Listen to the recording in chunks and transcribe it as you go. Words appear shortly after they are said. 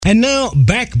And now,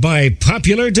 back by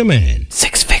popular demand.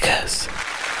 Six figures.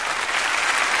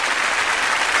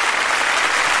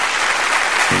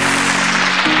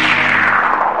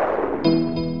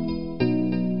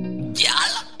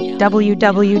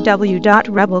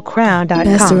 www.rebelcrown.com.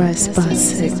 Masterized by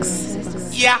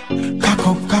Six. Yeah. Cock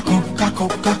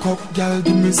up, girl,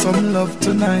 give me some love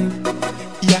tonight.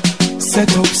 Yeah. Set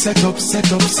up,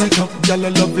 girl,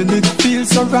 I'm loving it, feels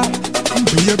so right.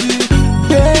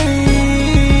 Baby,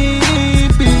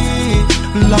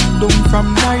 locked down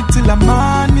from night till the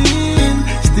morning.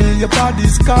 Still your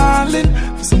body's calling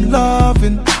for some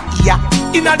loving. Yeah.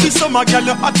 Inna the summer, girl,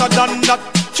 you're hotter than that.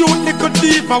 Cute little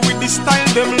diva with the style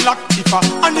them lock.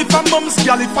 And if a mom's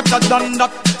girl, if hotter than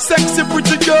that. Sexy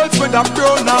pretty girls with a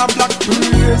brown or black.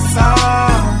 Brace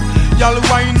up, y'all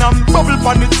wine and bubble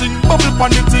pon the thing,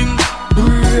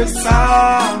 Brace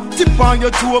up, tip on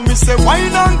your toe, me say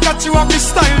wine and catch you up the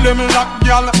style them lock,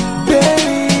 y'all. Baby,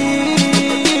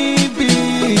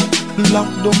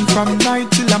 locked down from night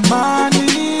till the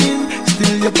morning.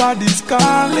 Still your body's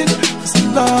calling for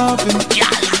some loving, y'all.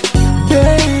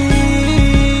 Baby,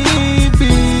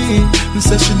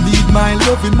 says she need my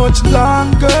loving much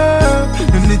longer,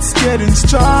 and it's getting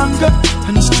stronger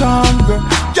and stronger.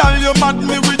 Girl, you mad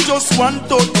me with just one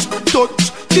touch.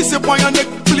 Kiss your boy and neck,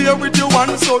 play with you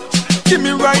one touch. Give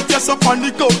me right just up on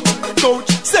the couch.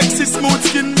 Sexy smooth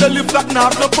skin, belly flat,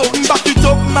 not no pouch. Back it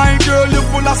up, my girl, you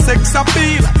full of sex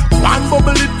appeal. One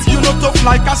bubble it, you not tough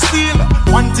like a steel.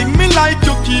 One thing me like,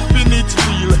 you keeping it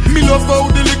real. Me love how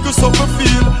the liquor supper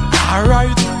feel.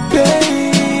 Alright,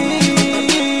 baby,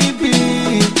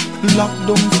 locked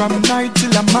down from night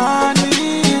till the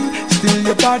morning. Still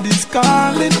your body's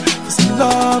calling for some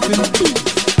loving.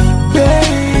 Baby,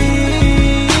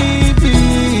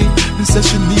 says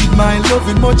she need my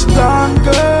loving much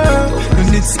longer,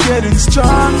 and it's getting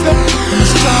stronger and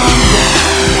stronger.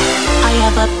 I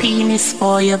have a penis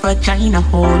for your vagina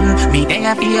hole. Me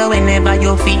there for you whenever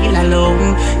you feel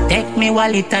alone. Take me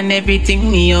wallet and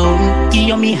everything me own. Give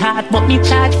you me heart but me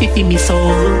charge for me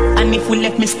soul. And if we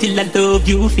left me still I love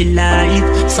you for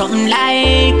life. Something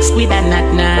like Squid and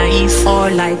Not Nice, or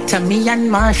like Tammy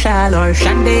and Marshall, or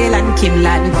Chandel and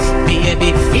Kimlan.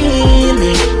 Baby feel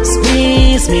me,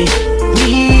 squeeze me.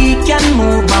 We can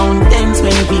move mountains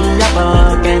when we are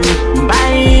walking.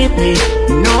 Bite me,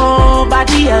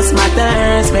 nobody else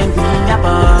matters when we are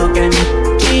walking.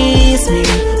 Kiss me,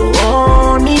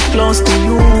 hold me close to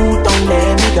you, don't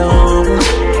let me go.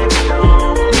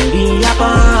 We are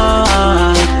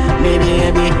walking,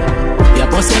 baby. Your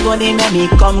pussy good in me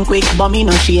come quick, but me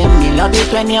no shame. Me love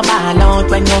it when you ball out,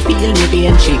 when you feel me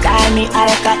pain. She call me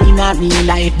Alka in a real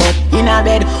life, but in a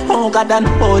bed, oh God and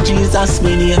oh Jesus,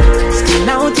 me name. Skin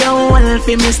out your wolf,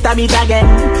 me stab it again.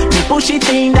 Me push it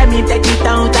in, then me take it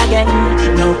out again.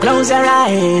 Now close your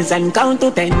eyes and count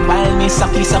to 10 while me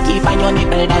sucky find your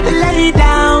nipple that lay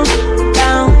down.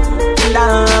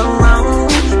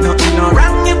 Nothing no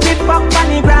wrong if we fuck on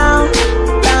the ground.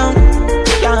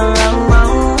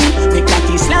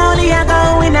 Slowly I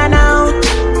go in and out.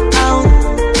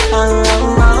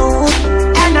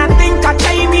 And I think I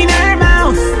came in her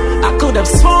mouth. I could have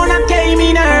sworn I came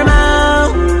in her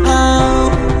mouth.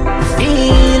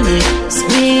 Feel me,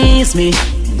 squeeze me.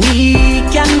 We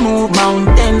can move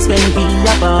mountains when we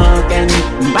are walking.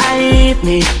 Bite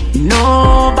me,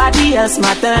 nobody else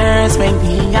matters when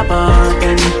we are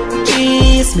walking.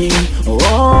 Kiss me,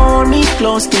 hold me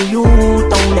close to you,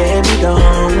 don't let me go.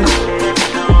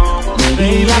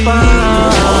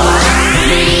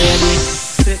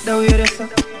 Sit down with us,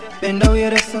 bend down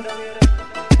with us.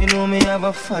 You know me have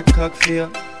a fat cock for you.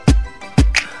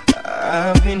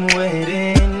 I've been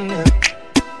waiting.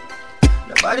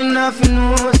 Nobody nothing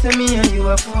knows, say me and you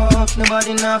a fuck.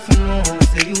 Nobody nothing knows,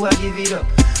 say you a give it up.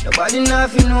 Nobody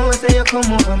nothing knows, say you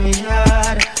come over me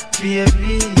yard.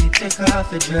 Baby, take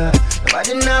off your dress.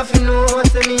 Nobody nothing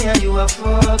knows, say me and you a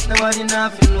fuck. Nobody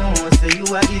nothing knows, say you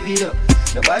a give it up.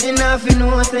 Nobody nothing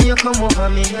knows, say you come over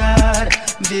me yard.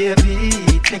 Baby,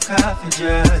 take off your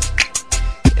dress.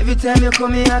 Every time you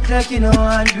come here, act like you know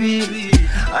I'm really.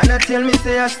 And I tell me,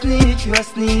 say I sneak, you a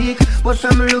sneak. But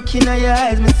from looking at your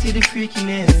eyes, me see the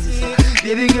freakiness.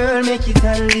 Baby girl, make it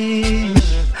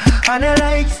unleash. And I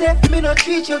like, say, me no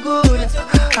treat you good.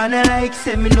 And I like,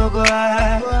 say, me no go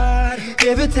hard.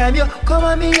 Every time you come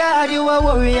on me yard, you a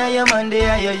worry and your man there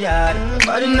at your yard.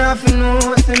 Nobody nothing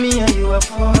knows, say me and you a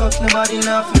fuck. Nobody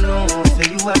nothing knows, say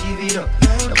you a give it up.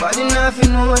 Nobody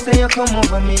nothing knows, say you come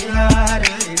over me yard.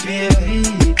 Baby,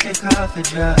 take off your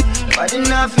dress. Nobody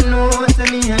nothing knows, say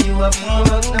me and you a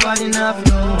fuck. Nobody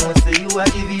nothing knows, say you a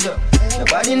give it up.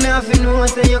 Nobody nothing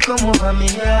knows say you come over me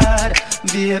yard.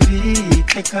 Baby,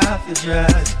 take off your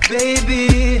dress.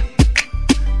 Baby,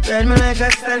 ride me like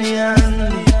a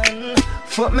stallion.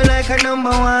 Fuck me like a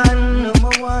number one.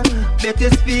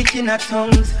 Better speak in a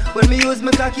tongues. When me use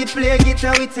my cocky play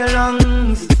guitar with your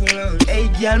lungs. Hey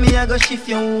girl, me I go shift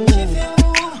you.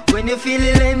 When you feel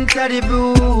it enter the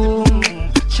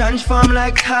boom. Transform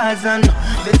like Tarzan.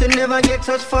 Better never get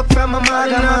touched fuck from a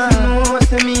mother. Nobody nothing knows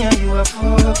say me and you a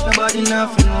fuck. Nobody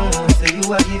nothing knows say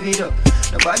you a give it up.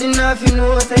 Nobody nothing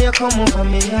knows say you come over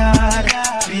me yard.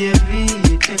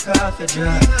 Baby, take off your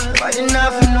dress. Nobody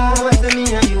nothing knows say me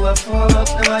and you a fuck.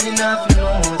 Nobody nothing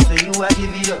knows say you a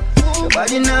give it up.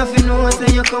 Nobody nothing knows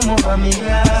say you come over me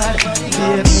yard.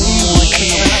 Baby,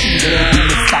 take off your dress.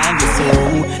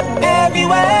 Baby,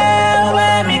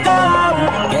 where me go?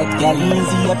 Get girl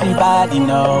easy, everybody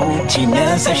know. She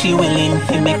knows so she willing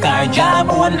to make her job.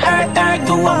 One earth her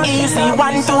to easy.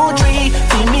 1, 2, 3.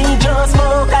 See me just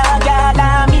smoke a girl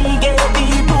and me get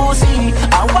the pussy.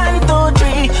 1, 2,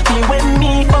 3. See when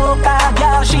me fuck a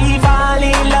girl, she fall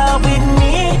in love with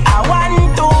me.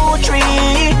 1, 2, 3.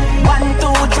 1,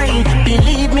 2, 3.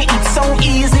 Believe me, it's so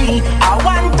easy.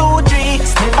 1, 2, 3.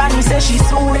 Stephanie says she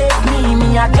so left me.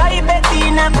 Me a guy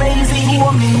Bettina crazy.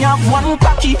 Oh, me have one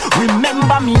cocky.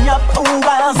 Remember me up 2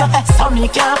 girls. So me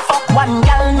can't fuck one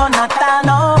girl, none at all,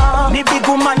 no. Me big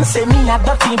woman say me a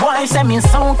dirty boy. Say me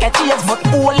so catchy,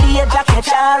 but old age a catch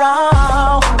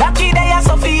around. Cocky they are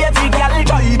so for every girl.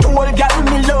 Try it, old girl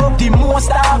me love the most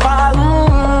of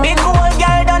all. Big old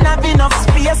girl don't have enough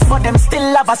space, but them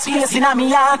still have a space in a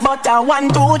me heart. But 1,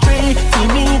 2, 3. See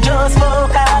me just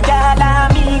fuck a girl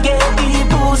and me get the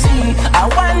pussy.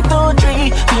 1, 2,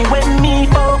 3. See when me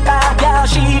fuck a girl,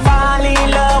 she fall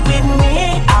in love with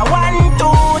me. 1, 2,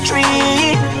 3.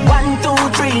 1, 2,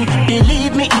 3.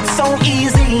 Believe me, it's so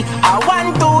easy.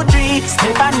 1, 2, 3.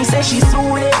 Stephanie says she so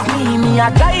left me. Me a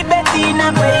guy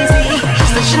Bettina crazy. She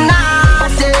said she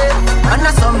nasty, and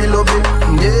I saw me love it.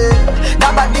 Yeah,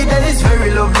 that body there is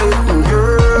very lovely.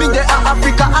 Yeah, me there in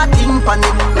Africa, I think on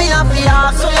it. Me a fear,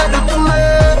 so you do to me.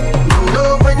 You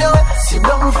know when you sit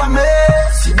down for me,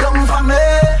 sit down for me,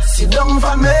 sit down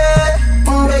for me.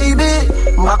 Baby,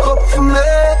 back up for me,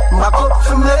 back up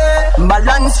for me,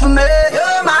 balance for me.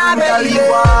 Yeah, my baby,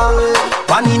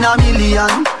 1 in a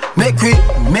million.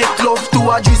 Make love to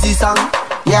a juicy song.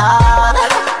 Yeah,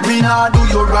 me nah do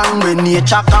you wrong. When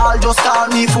nature call, just call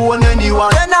me phone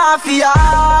anyone. Then I fi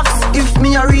ask if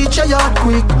me a reach a yard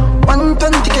quick.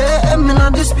 120 km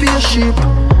in the spaceship.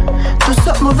 To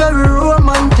something very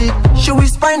romantic. She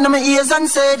whisper in my ears and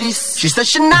say this. She said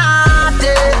she naughty,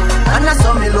 and I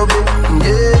saw me love it.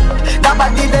 Yeah, that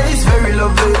body there is very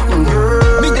lovely.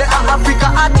 Yeah, me there in Africa,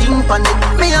 I think on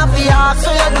it. Me a fi ask,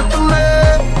 so you do to me.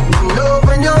 You know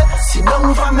when you sit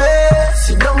down for me,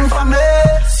 sit down for me,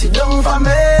 sit down for me.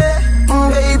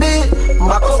 Baby,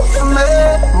 back up for me,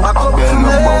 back up for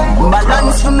me,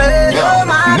 balance for me. Yeah,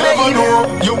 my never baby.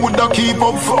 know you woulda keep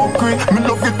up fuckery. Me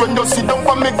love it when you sit down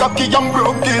for me cocky and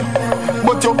broke it.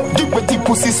 But you give me the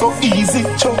pussy so easy.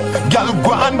 Girl,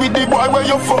 go on with the boy where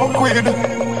you fuck with.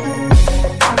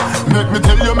 Make me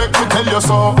tell you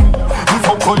so. Me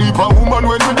fuck a heap of woman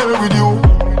when we there with you.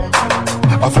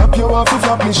 I flap you off, you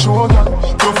flap me shoulder.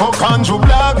 You fuck Andrew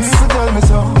Black, so tell me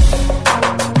so.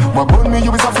 What burn me,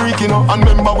 you is a freak, you know. And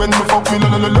remember when you fuck me,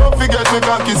 love, forget me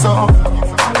cocky so.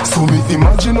 So me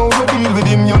imagine how you deal with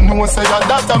him. You know say that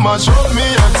I mash up me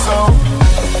head so.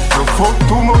 You fuck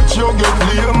too much, you get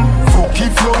lame. Fuck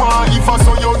if you want, if I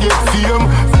saw you get fame.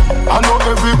 I know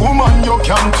every woman you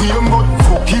can tame, but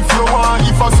fuck if you want,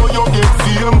 if I saw you get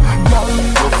fame. Girl,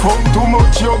 you fuck too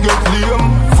much, you get lame.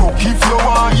 Fuck if you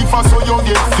want, if I saw you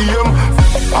get fame.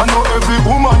 I know every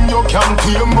woman you can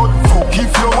tame, but fuck if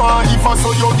you want, if I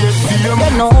saw you get fame.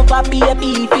 You know, papi,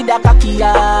 baby, feed a cocky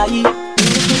eye.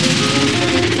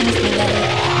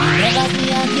 Never see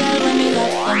a girl when me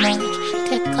love so much.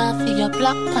 Take off your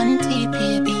black panty,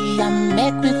 baby, and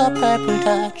make me go purple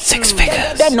touch. 6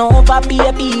 figures. Then over,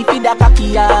 baby, feed a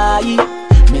cocky eye.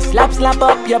 Me slap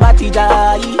up your body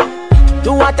die.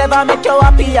 Do whatever make you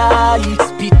happy eye.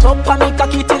 Spit up and me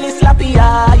cocky till it's slappy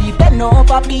eye. Then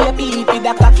over, baby, feed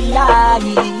a cocky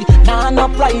eye. Nah, no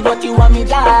pride, but you want me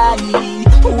die.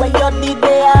 When you did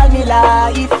there in me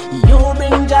life, you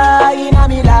bring joy in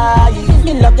me life.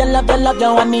 Me love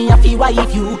you, and me happy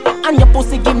wife you. And your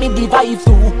pussy give me the vibe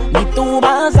too. Me 2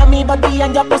 bands and me body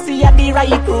and your pussy at the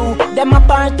right crew. Them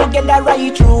apart together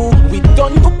right through. We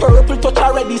done to purple touch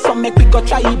already, so make we go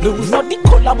try blues. Not the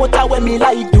color but I when me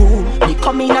like do. Me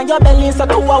come in on your belly, so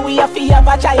 2 we have to have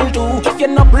a child too. If you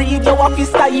not breathe, you have to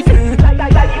stifle.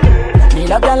 Me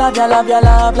love you, love you, love you,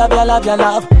 love, love you, love you,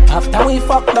 love. After we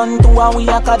fuck done to her, we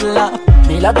a cuddle up.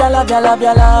 Me love ya, love ya, love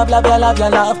ya, love, love ya, love ya,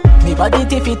 love. Me body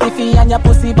tiffy tiffy and your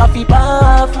pussy buffy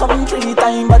puff. Come 3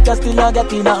 times but you still not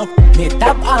get enough. Me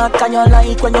tap hard can you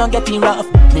like when you getting rough.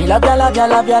 Me love ya, love ya,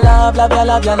 love ya, love, love ya,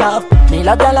 love ya, love. Me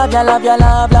love ya, love ya, love ya,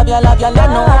 love, love ya, love ya, love.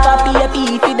 You know what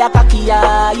baby for the cocky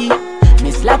eye.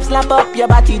 Me slap up your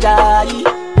body die.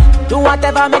 Do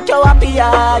whatever make you happy,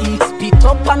 aye. Spit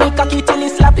up and me cocky till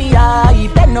it's slappy, aye.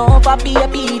 Bend over,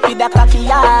 baby, for the cocky,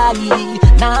 aye.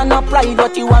 Nah, no pride,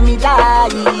 but you want me die.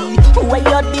 Where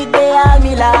you did they all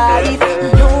me life.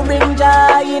 You bring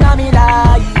joy in me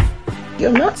life.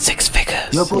 You're not 6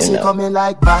 figures. Your pussy coming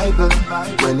like Bible.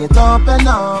 When it open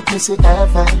up, me see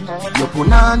heaven. Your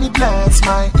punani bless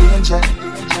my angel.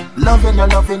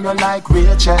 Loving you like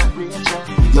Rachel.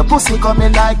 Your pussy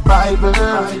coming like Bible.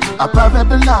 A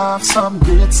parable of some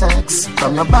great sex.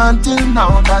 From your band till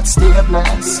now, that's still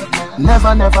blessed.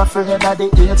 Never afraid of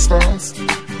the 8 stairs.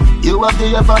 You have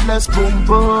the ever-blessed boom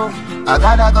boom. I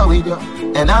gotta go with you,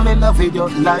 and I'm in love with you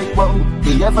like wow.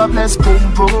 The ever-blessed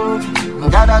boom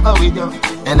boom. Gotta go with you,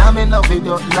 and I'm in love with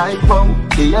you like wow.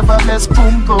 The ever-blessed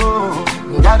boom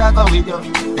boom. Gotta go with you,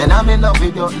 and I'm in love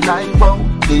with you like wow.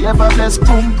 The ever-blessed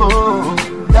boom boom.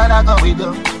 Gotta go with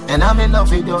you, and I'm in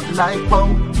love with you like wow.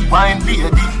 Wine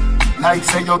baby, like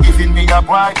say you're giving me a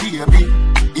boy baby.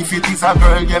 If it is a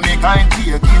girl, you make kind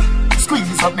take it.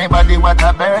 Squeeze up my body, what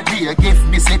a birthday gift.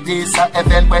 Me say this a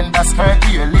heaven when the skirt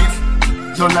here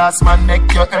live. Your last man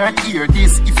make your earth hear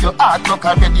this. If your heart look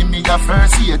already, me a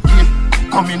first aid kit.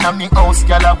 Come in a me house,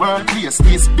 girl, a world place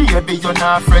this. Baby, you're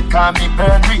not afraid, call me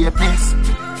burn rapist.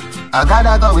 I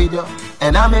gotta go with you,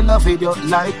 and I'm in love with you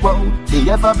like wow. The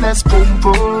ever-blessed boom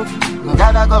boom.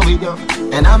 Gotta go with you,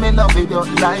 and I'm in love with you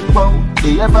like wow.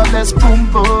 The ever-blessed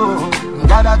boom boom.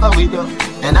 Gotta go with you,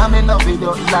 and I'm in love with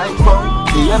you like wow.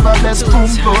 The ever-blessed boom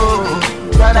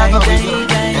boom. Gotta go with you,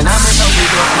 and I'm in love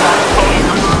with you like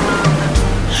wow.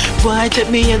 Boy, take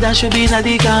me head and should be in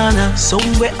the corner.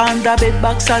 Somewhere under bed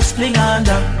box and sling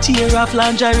under. Tear off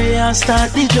lingerie and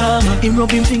start the drama. Him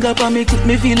rub him finger pa me, quick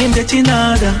me feel him getting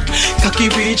harder. Cocky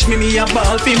reach me a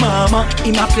ball fi mama.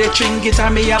 Him a play string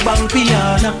guitar, me a bang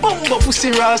piano. Bumbo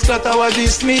pussy rascal, that was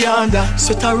this me under.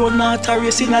 Sweat a run out a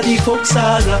race in a the coke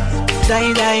saga.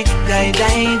 Die, die, die,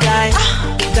 die, die.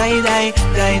 Die, die,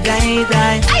 die, die,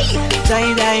 die.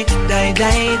 Die, die, die,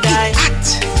 die, die.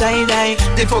 Die, die,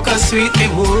 the focus sweet me,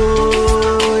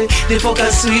 boy. The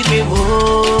focus sweet me,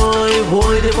 boy.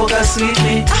 Boy, the focus sweet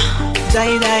me.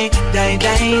 Die, die, die,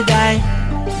 die,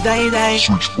 die. Die, die.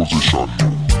 Switch position.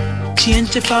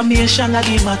 Change the formation of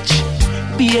the match.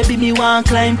 Baby, me want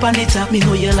climb on the top. Me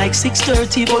know you like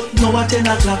 6:30, but no at 10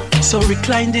 o'clock. So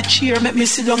recline the chair, make me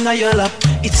sit down on your lap.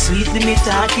 It's sweetly me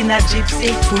talking a gypsy.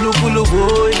 Pulu pulu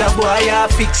boy, that boy a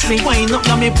fix me. Wind up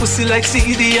na me pussy like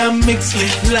CD and mix me.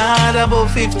 Lord, about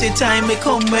 50 times me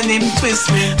come when him twist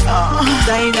me.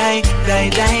 Die, die, die,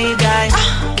 die, die.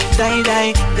 Die,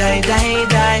 die, die, die,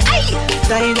 die.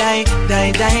 Die, die,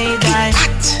 die, die, die.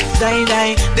 Die,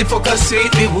 die, the focus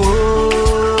sweet me,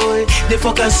 boy. The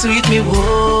focus sweet me,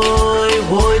 boy.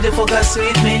 Boy, the focus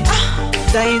sweet me.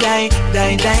 Die, die,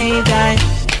 die, die, die.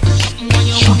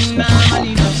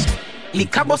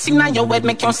 Lick a bus inna your head,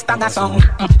 make you stagger song.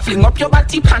 Fling up your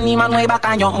body, pan him and way back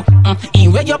on you.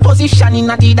 In where your position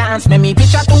inna the dance, make me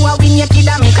picture to a win your kid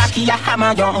and make a key a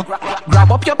hammer you.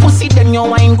 Grab up your pussy, then you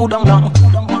wine good on you.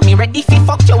 Me ready fi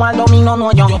fuck you, although me no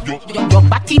know you. Your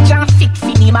body jam fit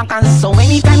fi the back and so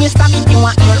anytime you stop it, you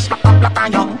want ears black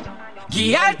on you.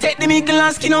 Girl, take the middle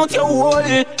and skin out your hole.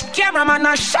 Cameraman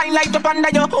a shine light up under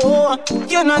your hole.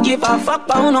 You no give a fuck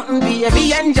about nothing,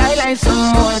 baby. Enjoy like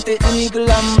some more. Take the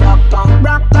middle and rock out,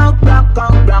 rock out, rock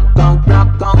out, rock out,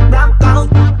 rock out, rock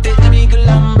out. Take the middle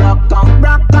and rock out,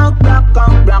 rock out, rock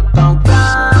out, rock out,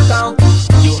 rock out.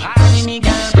 You hardly me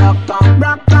girl, rock out,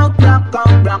 rock out, rock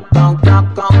out, rock out,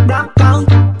 rock out, rock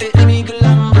out. Take the middle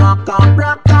and rock out,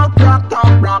 rock out, rock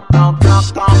out, rock out,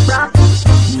 rock out, rock out.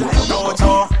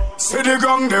 See the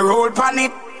ground, they roll pan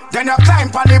it. Then you climb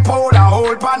pan the pole and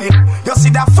hold pan it. You see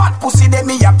that fat pussy, then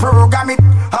me a program it.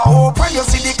 I hope when you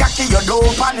see the cocky, you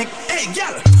don't panic. Hey,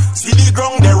 girl, see the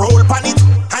ground, they roll pan it.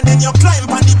 And then you climb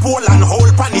pan the pole and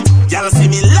hold pan it. Girl, see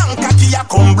me long cocky, you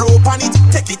come blow pan it.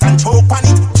 Take it and choke pan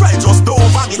it. Try just don't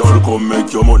vomit. Girl, come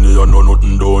make your money, you know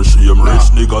nothing, don't shame.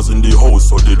 Rich niggas in the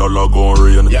house, so the dollar gon'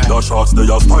 rain. The shots, they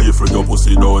a stifle your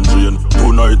pussy down drain.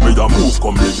 Tonight, me a move,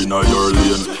 come live in your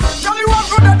lane. Girl, you are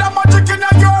good at the magic in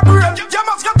your brain. You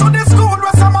must get to the school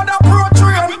where some other pro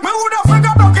train. Me woulda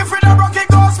figure broke if the rocky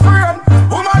go sprain.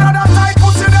 Woman of that tight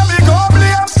pussy, them me go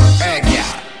blame. Hey, yeah.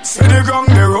 See the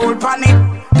ground, they roll pan it.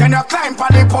 Then you climb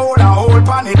pan the pole and hold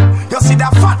pan it. You see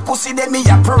that fat pussy, then me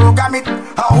a program it.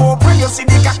 I hope when you see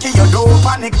the cocky, you don't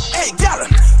panic. Hey, girl,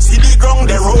 see the ground,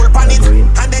 they roll pan it.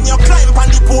 And then you climb on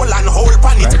the pole and hold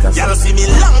pan it. Y'all see me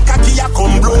long cocky, you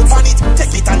come blow pan it.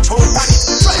 Take it and choke pan it.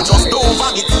 Try just don't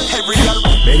bang it. Every girl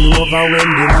bend over when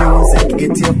the music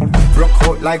hit you. Broke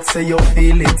out like say you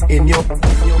feel it in you.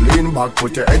 Lean back,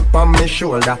 put your head on my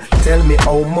shoulder. Tell me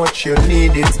how much you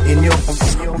need it in you.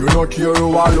 You not care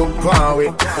who I look far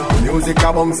away. Music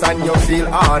a bounce and you feel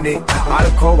honey.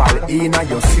 Alcohol in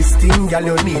your system, girl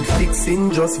you need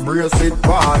fixing. Just brace it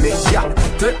for me. Yeah,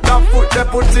 take that foot, they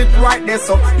put it right there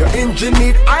so. Your engine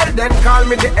need oil, then call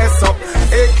me the S up.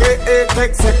 AKA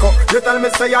Texaco. You tell me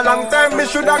say a long time, me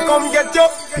shoulda come get you.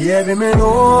 Baby me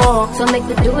know. So make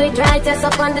me do it right, just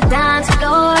up on the dance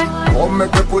floor. Come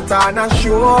make me put on a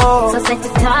show. So set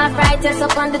it off right, just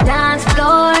up on the dance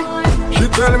floor. She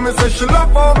tell me say she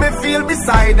love how me feel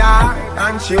beside her,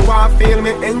 and she want feel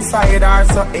me inside her,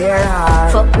 so hear her.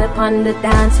 Fuck me on the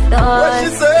dance floor. What she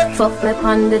say? Fuck me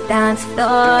on the dance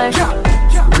floor.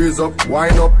 Yeah. Raise up,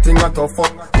 wind up, thing a tough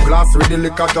up. Glass with the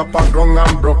liquor drop a ground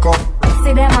and broke up.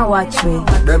 See them a watch me.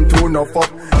 Them two no fuck.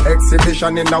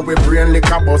 Exhibition in our brain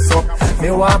liquor bus up.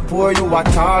 Me want pour you a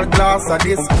tall glass of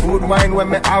this good wine when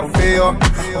me have for you.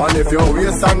 And if you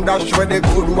waste and dash with the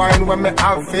good wine when me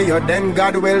have for you, then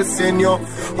God will send you.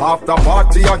 After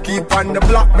party you keep on the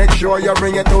block. Make sure you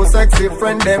bring your two sexy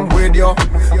friend them with you.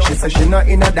 She say she not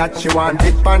in a that, she want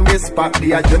it on this spot.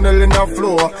 The adrenaline on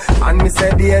floor. And me say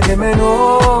the me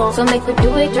know. So make we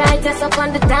do it right, just up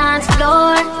on the dance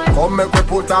floor. Come make we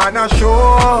put on a show.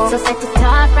 So set it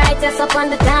off right, just up on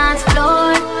the dance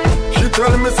floor. She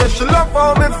tell me say she love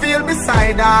how me feel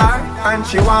beside her, and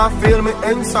she want feel me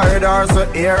inside her, so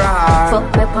hear her.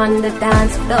 Fuck me on the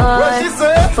dance floor. What she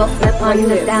say? Fuck me on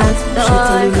the dance floor. She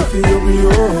tell me if you hurry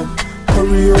up,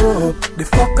 hurry up. The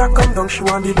fucker come down, she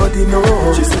want the body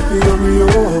know. She say if you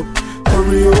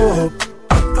hurry up.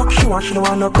 Fuck she want, she don't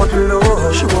want no cuddle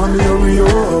up. She want me hurry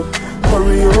up.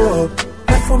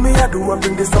 For me, I do and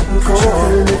bring this something cold. She tell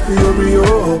me if you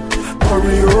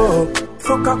hurry up.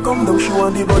 Fuck her come down, she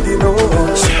want the body know.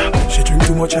 She drink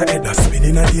too much, her head a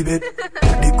spinning at the bed.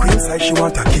 The queen side, she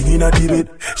want a king in a the bed.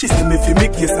 She say me fi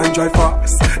make yes and drive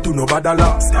fast. Do no bad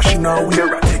last, now she now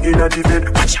wear a thing in a the bed.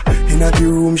 Watch ya. In a the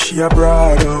room, she a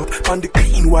broad out. On the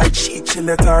clean white sheet, she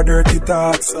let her dirty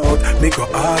thoughts out. Make her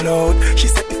all out. She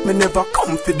said if me never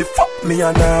come for the fuck me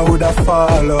and I woulda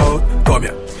fall out. Come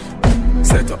here,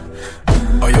 set up.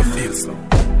 How you feel so?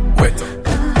 Wet up,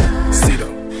 sit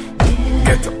down,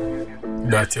 get up.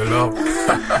 That you love.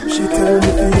 She tell me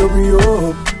to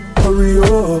hurry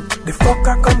up. The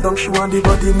fucker come down, she want the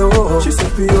body know. She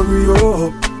said to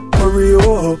hurry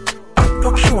up.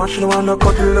 Fuck she want, she don't want no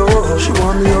cuddle up. She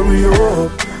want me hurry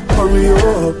up.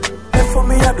 For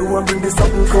me I do and bring this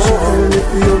something cold. She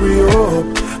tell me to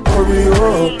hurry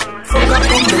up. Fuck her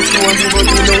come down, she want the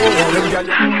body know.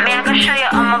 Me I go show you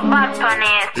how my bad pan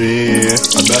it. Yeah,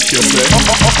 I bet you say.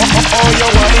 Oh, you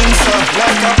wine sir,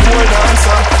 like a pole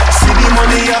dancer. See the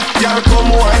money, y'all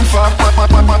come wine fast,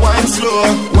 wine slow,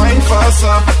 wine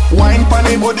faster, wine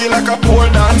panny body like a pole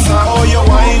dancer. Oh, you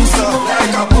wine sir,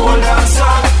 like a pole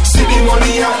dancer. See the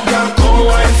money, y'all come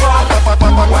wine fast,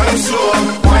 wine slow,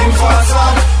 wine faster,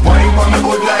 wine panny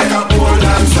body like a pole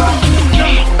dancer.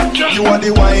 You are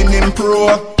the whining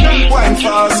pro, wine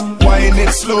fast, wine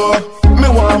it slow. Me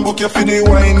want book you for the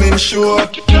whining show.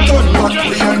 Turn back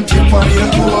way and tip on your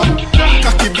toe.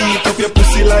 Cocky beat up your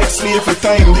pussy like slave for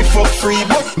time. The fuck free,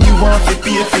 but you want to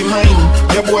pay for mine.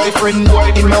 Your boyfriend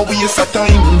boy in a waste of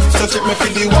time. So check me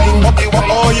for the wine.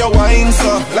 Oh, your wine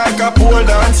sir, like a pole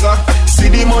dancer. See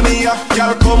the money,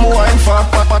 y'all come wine fast,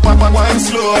 wine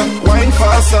slow, wine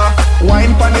faster,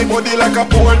 wine pan the body like a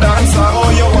pole dancer. Oh,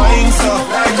 your wine sir,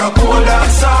 like a pole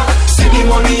dancer. See the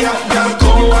money, y'all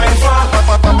come wine fast,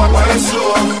 wine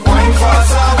slow, wine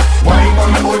faster, wine pan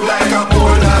the body like a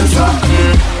pole dancer.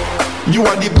 You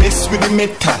are the best with the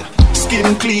metal,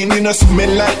 skin clean, you know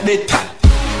smell like metal.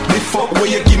 The fuck where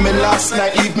you give me last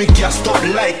night, leave me gassed up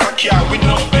like a car with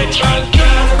no petrol.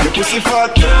 Your pussy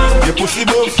fat, your pussy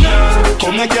buff.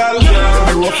 Come here, girl,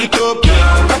 me rough it up.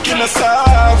 Back in the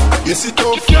soft, you sit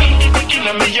up. In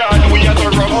a me yard, we are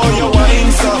the rub. Oh, your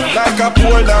wine sir, like a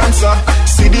pole dancer.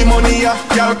 See the money,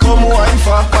 girl, come wine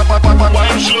fast,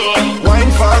 wine slow,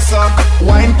 wine faster,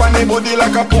 wine pan the body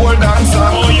like a pole dancer.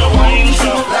 Oh, your wine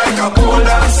sir, like a pole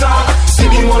dancer. See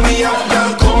the money,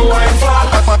 girl, come wine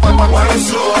fast, wine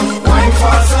slow, wine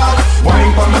faster,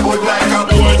 wine pan the body like a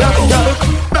pole dancer.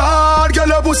 Bad girl,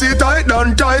 your pussy tight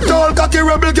and tight. All cocky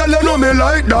rebel girl, you know me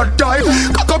like that type.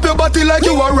 Cock up your body like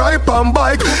you a ripe and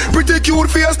bike. Pretty cute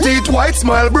face, teeth white,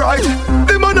 smile bright.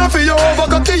 The man a for you over,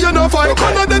 cocky you no fight.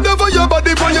 Man a dead for your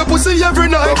body, for your pussy every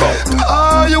night.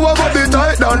 Ah, you have a bit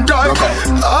tight than tight.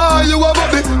 Ah, you have a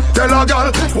bit. Tell a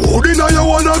girl, who deny you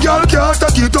want a girl can't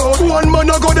take it out. One man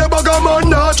a go the bag a man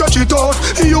nah stretch it out.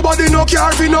 Your body no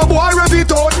care for no boy rev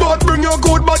it out. But bring your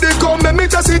good body come make me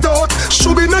test it out.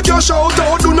 Should be make your shout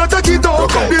out, do not take it out.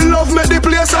 The love make the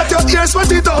place at your ears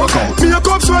sweat it out.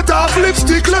 Makeup sweat off,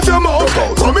 lipstick left your mouth.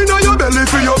 Come in on your belly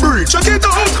for your breathe, check it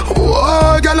out.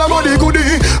 Oh, girl a body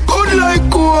goodie, good like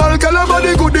cool. Girl a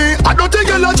body goodie. I don't think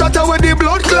girl a chatter with the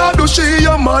blood clot. Do she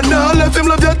your man now left him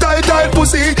love your tight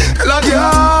pussy. Girl a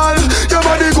girl, your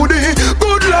body goodie,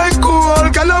 good like cool.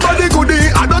 Girl a body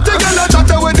goodie. I don't think girl a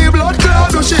chatter with the blood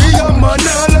clot. Do she your man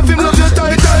now left him love your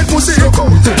tight pussy.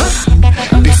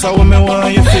 This how me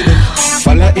want you fi do.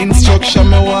 Follow instruction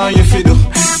me want you fi do.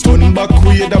 Turn back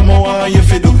way that me want you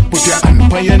fi do. Put your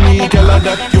hand on your knee, girl,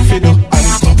 that you fi do. And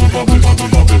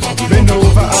bend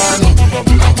over and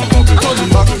turn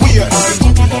back way and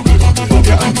put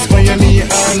your hands on your knee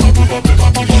and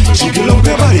jiggle up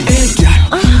your body.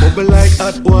 Bubble like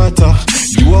hot water.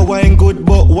 You a wine good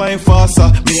but wine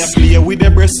faster. Me a play with the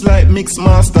breast like mix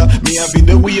master. Me a be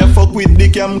the way I fuck with the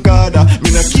camcorder.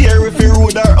 Me no care if you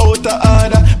rude or out of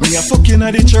order. Me a fucking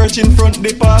at the church in front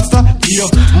the pastor. Your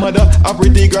mother a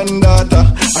pretty granddaughter.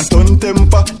 And turn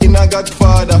temper in a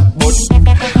godfather. But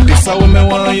this how me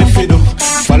want you fi do.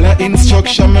 Follow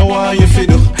instruction me want you fi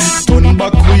do. Turn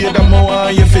back way that me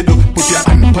want you fi do. Put your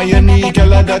hand on your knee,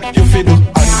 girl, that you fi do.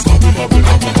 And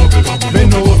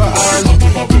bend over and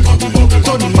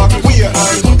turn back way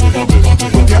and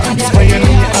put your hands on your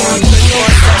knee and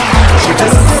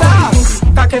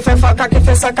Cocky fe fuck, cocky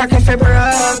fe suck, cocky fe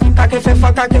bruh. Cocky fe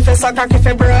fuck, cocky fe suck, cocky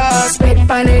fe bruh. Spit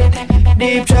pan it,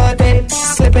 deep throated.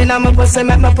 Slipping on my pussy,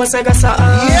 make my pussy go something.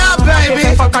 Yeah, baby. Cocky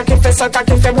fe fuck, cocky fe suck,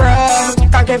 cocky fe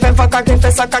bruh. Cocky fe fuck, cocky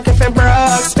fe suck, cocky fe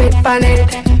bruh. Spit pan it,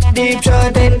 deep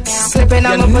throated. Slipping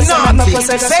on my pussy, make my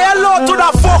pussy go something. Say hello to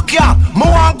the fuck ya. Me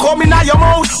want come in your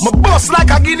mouth. Me bust like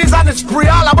a Guinness and it's pre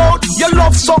all about. Your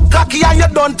love so cocky and you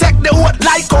don't take the oath.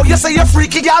 Like how you say you're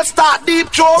freaky, girl, start deep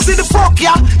throat. See the fuck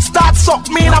ya, start suck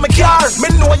me in my car. Me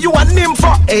know you a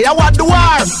nympho, hey, I want the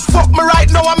war. Fuck me right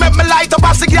now, I make me light up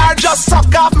a cigar. Just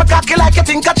suck off my cocky like you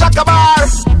think a chocobar.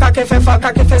 Cocky fe fuck,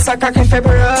 cocky fe suck, cocky fe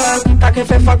bruh. Cocky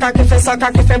fe fuck, cocky fe suck,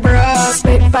 cocky fe bruh.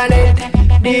 Spit pan it,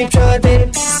 deep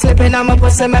throated. Slipping on my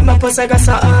pussy, make my pussy go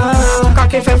something.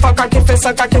 Cocky fe fuck, cocky fe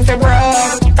suck, cocky fe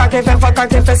bruh. Cocky fe fuck,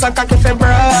 cocky fe suck, cocky fe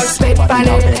bruh. Spit pan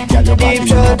it, deep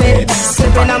throated.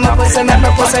 Slipping on my pussy, make my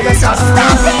pussy go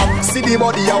something. See the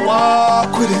body you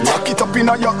walk with it. Lock it up in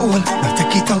your own, now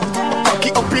take it out. Cock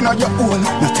it up in your own,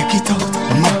 now take it out.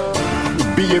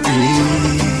 Baby,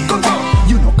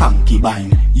 you know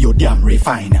concubine, you damn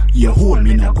refine. You hold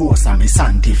me no ghost and me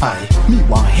sanctify. Me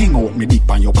want hang out me deep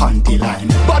on your panty line.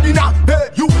 Body now, hey,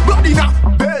 you body now,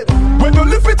 hey. When you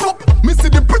lift it up, me see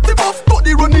the pretty buff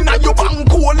body running at your bank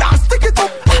hole and stick it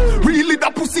up. Really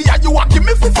that pussy and you want give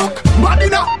me for fuck. Body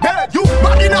now, hey, you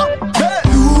body now, hey.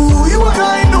 You what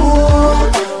I know.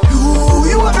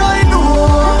 You what I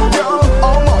know. Yeah.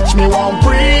 How much me want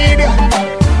breed?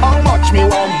 How much me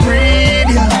want breed?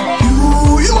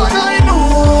 You what I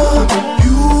know.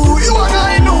 You what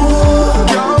I know.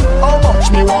 Yeah. How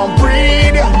much me want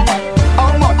breed?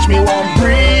 How much me want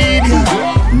breed?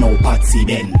 No patsy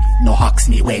then, no hacks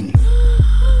me when.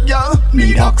 Yeah.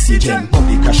 Need oxygen.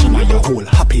 Body crashing on your hole,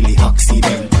 happily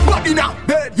accident. Body now,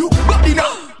 bed, you body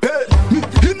now, bed.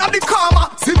 Inna the karma,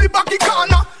 see the backy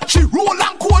corner. She roll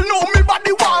and cool, know me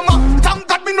body warmer. Thank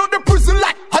God me know the prison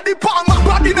like a the palmer.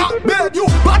 Body now, bed, you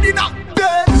body now,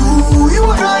 bed. You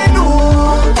what I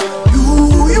know.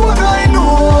 You what I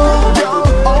know. Yeah.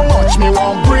 How much me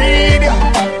want breed?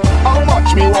 How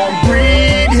much me want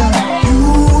breed?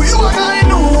 You what I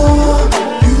know.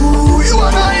 You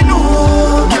what I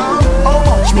know. Yeah. How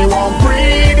much me want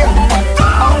breed?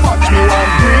 How much me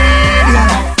want breed?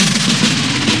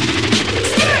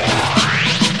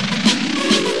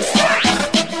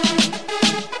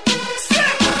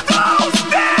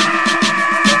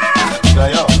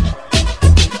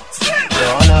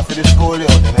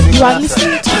 You are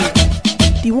listening to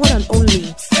the one and only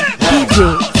DJ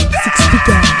 6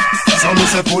 Figure. So me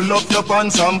say pull up your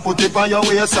pants and put it on your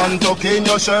waist and tuck in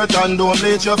your shirt and don't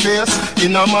bleach your face.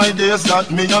 Inna my days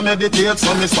that me no meditate,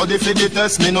 so me study for the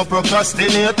test, me no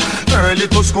procrastinate. Early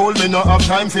to school, me no have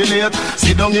time for late.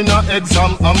 Sit down in a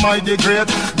exam, am I the great?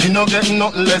 Me no get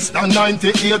nothing less than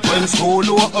 98. When school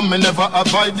over, me never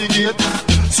abide the gate.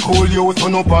 School youth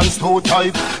turn up pants too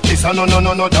tight. This a no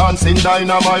dancing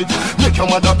dynamite. Make your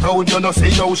mother proud, you know see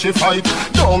how she fight.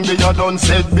 Don't be a done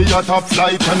said, be a top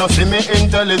flight. You know see me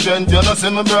intelligent, you know see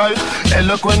me bright.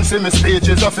 Eloquence in me speech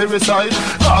is a free recite.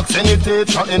 Ask any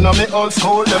teacher in a me old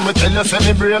school, let me tell you say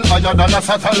me brain higher than a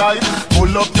satellite.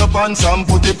 Pull up your pants and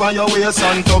put it on your waist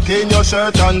and tuck in your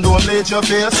shirt and don't bleach your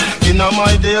face. In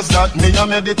my days that me a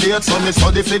meditate, so me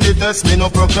study for the test, me no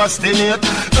procrastinate.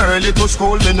 Early to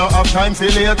school, me no have time for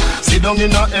late. Sit down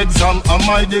in a exam, am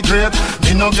I the great?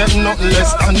 Me no get nothing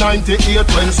less than 98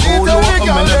 when school over, me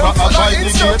never abide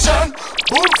the gate.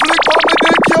 Boom flick on me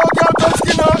dick, yo girl come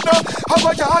skin out now. Have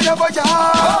a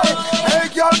yai. Hey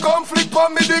girl come flick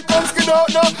on me dick, come skin out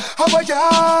now. Have a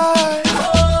yai.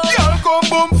 Girl come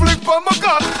boom flick on my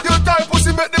cock. Your tight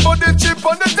pussy make the body chip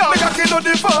on the top. Make a kid on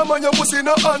the farm and your pussy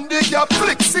no handicap.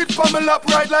 Flick sit on my lap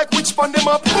right like which pan them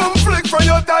up. Boom flick from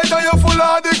your tight and you full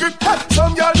of the grip.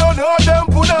 Some girl don't know them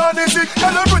put on the sick.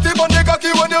 Girl you pretty on the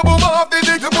cocky when you boom off the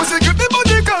dick. The pussy grip the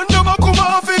body condom and come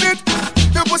off in it.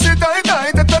 The pussy tight.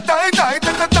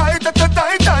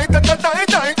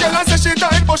 Girl I say she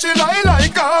tight but she lie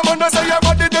like calm. And I say your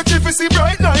body the chief is see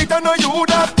bright light. I know you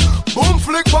that. Boom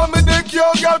flick for me dick, yo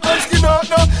girl come skin out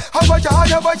now. Have a yai.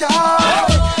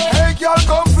 Hey girl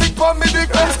come flick for me dick,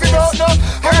 come skin out now.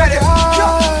 Have a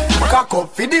yai. Cock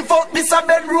up for the fuck, this a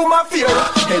bedroom affair.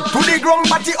 Head to the ground,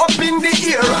 body up in the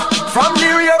air. From the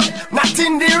rear, not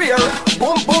in the rear.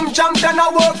 Boom boom jump then I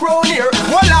walk round here.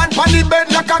 Hold on on the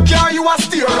bed like a car you a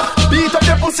steer. Beat up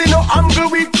the pussy no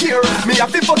angle with care. Me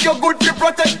have to fuck your good to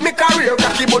protect me career.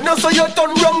 Cocky but no so you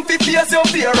turn wrong to face your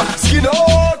fear. Skin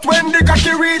out when the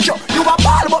cocky reach you. You a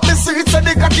ball but me sweet so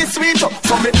the cocky sweet you.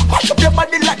 So me mash up your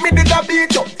body like me did a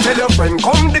beat you. Tell your friend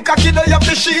come the cocky now you have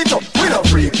to sheet you. We no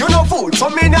freak, you no fool so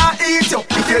me nah eat you.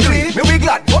 If you do it, me we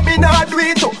glad but me nah do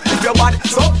it you. If you bad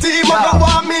sub team I don't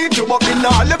want me to. But me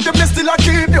nah left you me still a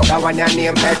keep you. That one your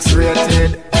name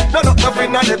X-rated. No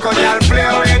nothing on the girl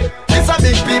play with. It's a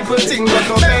big people thing but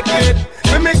no bed with.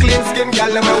 When me clean skin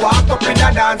girl let me walk up in the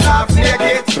dance half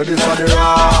naked. So this for the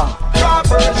raw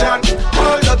version.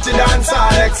 Hold up to dance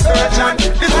all excursion.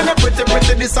 This one a pretty,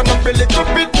 this one a pretty little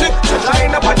bit. So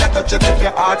line up and touch it if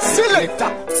your heart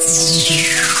selector.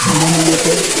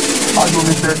 Are you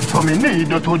me say, so me need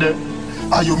you today.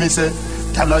 Are you me say,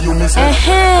 tell her you me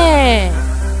say.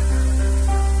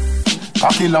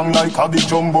 Cocky long like a big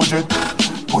jumbo jet.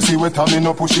 Pussy wet and me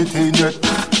no push it in yet.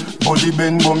 Body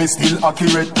bend but me still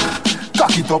accurate.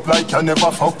 Cock it up like you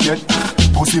never fuck yet.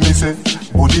 Pussy me say,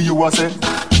 body you a say.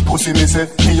 Pussy me say,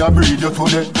 me a breed you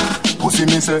today. Pussy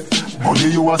me say, body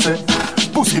you a say.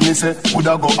 Pussy me say,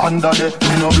 woulda go under there.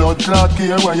 Me no blood clot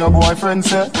care where your boyfriend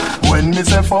say. When me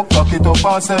say fuck, cock it up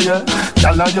and say yeah.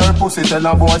 Tell her your pussy, tell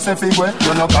her boy say figure.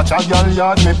 You no catch a girl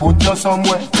yard, me put you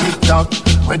somewhere. Tick tock,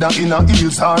 whether in a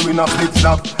heels or in a flip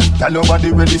flop. Tell your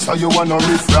body ready so you wanna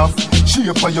riff raff.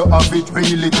 Shape for you have it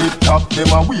really tip top.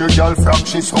 Them a weird girl frack,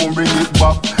 she soon bring it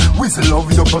back. Whistle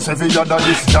love you cause every other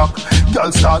this jack.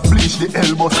 Girl start bleach, the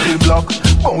elbow still block.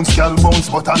 Bounce girl bounce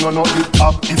but I know it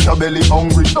up. If your belly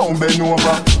hungry, don't bend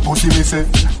over. Pussy me say,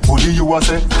 body you a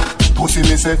say. Pussy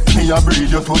me say, me a breed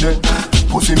you today.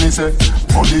 Pussy me say,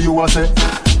 body you a say.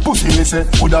 Pussy me say,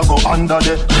 woulda go under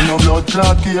there. Me no blood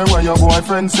clot care where your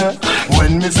boyfriend say.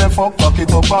 When me say fuck, cock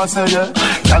it up and say yeah.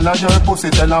 Tell her your pussy,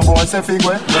 tell her boy say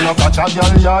figure. You no catch a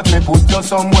girl yard, me put you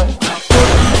somewhere.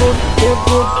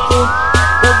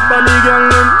 Good body girl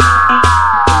them.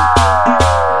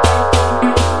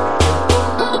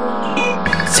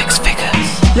 Six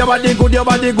figures. Your body good, your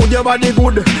body good, your body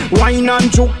good. Wine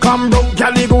and choke and broke,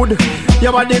 galley good.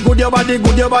 Your body good, your body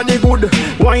good, your body good.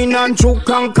 Wine and choke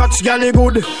and catch galley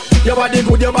good. Your body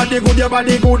good, your body good, your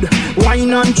body good.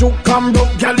 Wine and choke and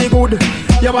broke, galley good.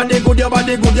 Your body good, your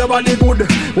body good, your body good.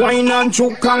 Wine and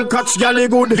choke and catch galley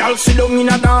good. Girl sit down in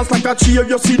a dance like a cheer.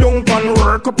 You sit down and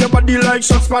work up your body like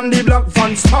shots from the black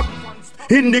van. Stop.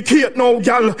 Indicate now,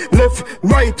 gal. Left,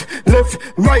 right.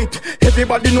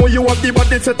 Everybody know you have the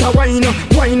body set a wine.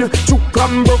 Wine, choke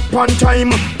and broke on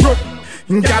time.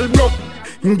 Broke, gal broke,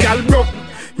 gal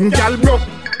broke, gal broke.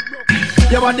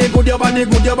 Your body good, your body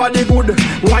good, your body good.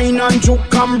 Wine and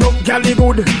choke and broke, galley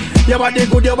good. Your body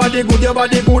good, your body good, your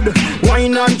body good.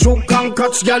 Wine and choke and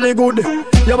catch galley good.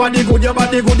 Your body good, your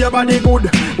body good, your body good.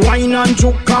 Wine and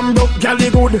choke and broke, galley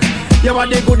good. Your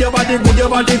body good, your body good, your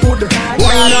body good.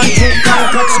 Wine and choke and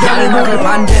catch galley good.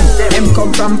 Them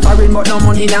come from foreign but no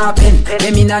money na pen.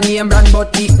 Them in a name brand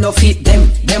but it no fit them.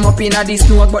 Them up in a this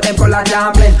snow but them color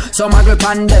jam blend. Some muggle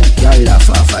pan them, y'all laugh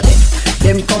off of them.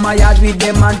 Them come a yard with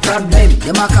them and problem.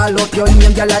 Them a call up your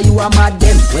name, girl, you a mad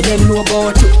them. When them know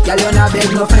about you, girl, you not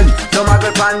beg no friend. Some a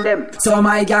grip on them. So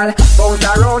my girl, bounce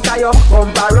around to you,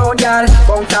 bump around, girl.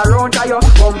 Bounce around to you,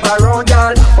 bump around,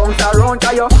 girl. Bounce around to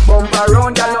you, bump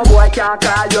around, girl. No boy can't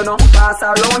call you, no pass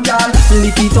around, girl.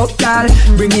 Lift it up, girl.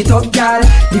 Bring it up, girl.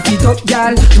 Lift it up,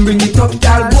 girl. Bring it up,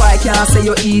 girl. Boy can't say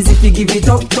you easy if you give it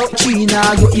up. Top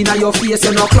China, you inna your face,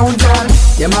 you no clown, girl.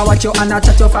 Them a watch you and a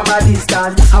chat you from a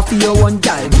distance. I feel you one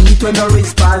girl, beat when no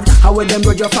respond. How with them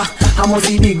go you for? I must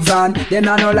see big van. Them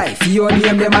a no life, you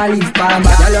name them a live pan.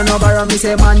 But girl you no borrow me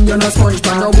say man, you no sponge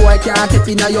pan. No boy can't step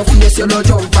inna your face, you no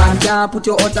jump pan. Can't put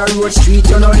you out a road street,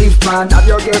 you no live pan. Have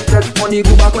you get flex money,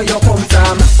 go back where you come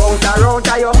from. Bounce around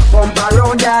to you, bump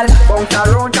around, girl. Bounce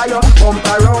around to you, bump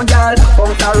around, girl.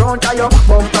 Bounce around to you,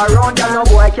 bump around, girl. No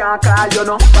boy can't call you,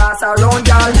 no pass around,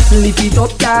 girl. Lift it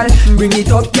up, girl. Bring it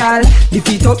up, girl. Lift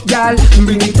it up, girl.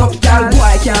 Bring it up, girl.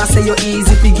 Boy can't say you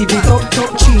easy if you give it up.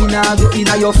 Top China, go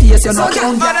inna your face, you not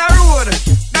down. Got a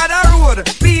road,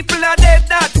 people are dead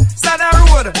that. Sad a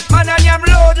road, man I am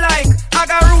load like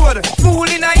Aga road. Fool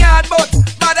in a yard, but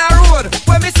bad a road.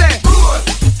 When me say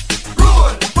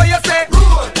road, what you say?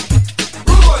 Road,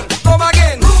 come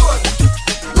again. Road.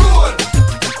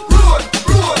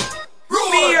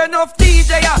 Me hear enough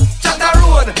DJ chat a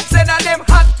road. Say that them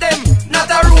hot them, not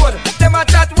a road. Them a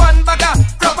chat one bagger,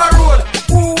 proper road.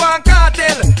 Who want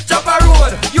cartel, chop a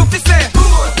road. You fi say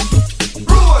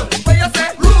road, what you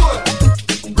say?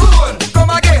 Road, come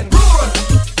again.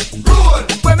 Road,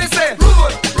 when me say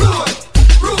road.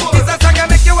 This a song that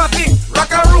make you happy,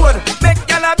 rock a road. Make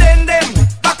y'all bend them,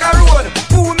 back a road.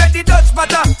 Who make the Dutch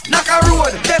butter, knock a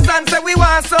road. This and say we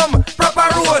want some proper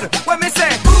road. When me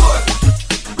say road,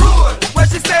 what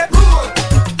she say? Road,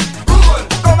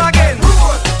 come again.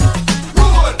 Road,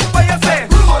 what you say?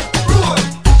 Road.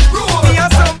 Me a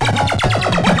some.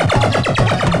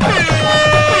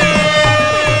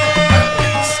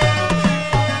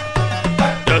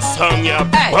 The song ya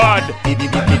bad.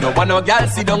 Me no want no girl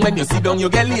sit down. When you sit down you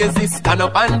get lazy. Stand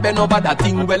up and bend over. That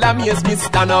thing well amaze me.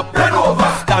 Stand up, bend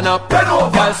over. Stand up, bend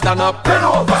over. Girl stand up, bend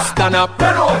over. Stand up,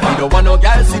 bend over. Me no want no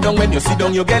girl sit down. When you sit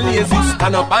down you get lazy.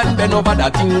 Stand up and bend over.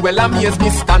 That thing well amaze me.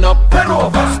 Stand up, bend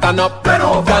over. Stand up, bend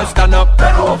over. Girl stand up,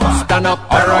 bend over. Stand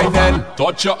up. Alright then.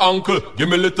 Touch your ankle, give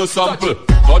me a little sample.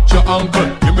 Touch your ankle,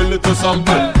 give me a little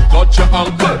sample. Touch your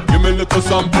ankle, give me a little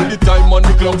sample. The time on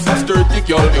the clock 6:30,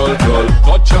 girl.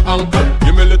 Touch your ankle,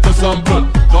 give me a little sample.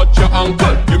 Touch your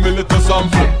ankle, give me a little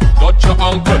sample. Touch your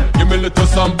ankle, give me a little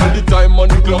sample. The time on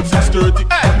the clock 6:30.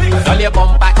 Girl your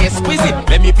bumper exquisite.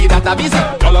 Let me feel that a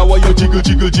visit. Girl I want you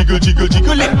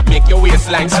jiggle it. Make your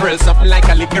waistline swirl something like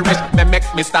a licorice. Me make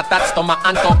me start that stomach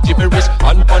and talk gibberish.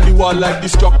 Hand on the wall like the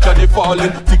structure they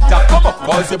falling. Tick tock come up,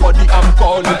 cause your body I'm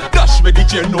calling. Dash with the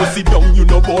chair, no sit down, you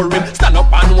no boring. Stand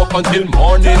up and walk until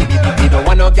morning. Me don't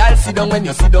want no girl sit down. When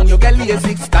you sit down you get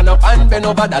lazy. Stand up and bend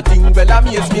over. That thing well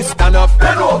amaze me. Stand up,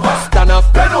 bend over. Stand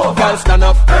up, bend over. Girl stand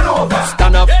up, bend over.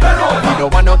 Stand up, bend over. Me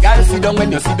don't want no girl sit down.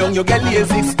 When you sit down you get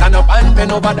lazy. Stand up and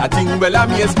bend over. That thing well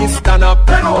amaze me. Stand up,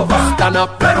 bend over. Stand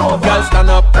up, bend over. Girl stand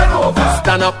up, bend over.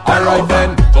 Stand up. Alright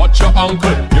then. Touch your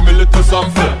ankle, give me a little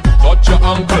sample. Touch your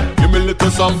ankle, give me a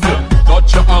little sample.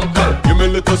 Touch your ankle, give me a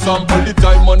little sample. The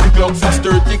time on the clock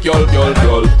 6:30, girl.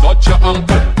 Touch your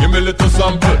ankle, give me a little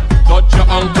sample. Touch your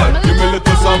ankle, give me a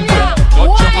little sample.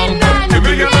 Touch your ankle, give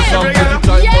me a little sample. The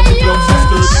time on the clock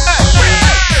 6:30.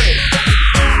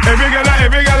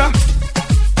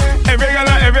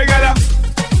 Every gala.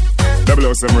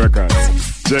 Double some records.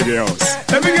 Jaggy House.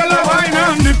 Every gala wine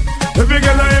and dip. Every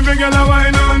gala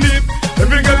wine and dip.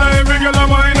 Every gala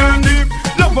wine and dip.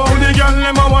 Love how the girl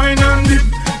them a wine and dip.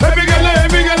 Every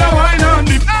gala wine and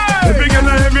dip. Every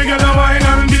gala wine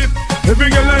and dip. Every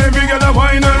gala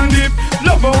wine and dip.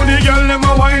 Love how the girl them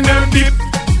a wine and dip.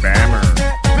 Bammer.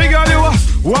 Big girl you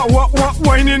what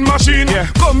whining machine. Yeah.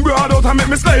 Come broad out and make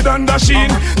me slide on the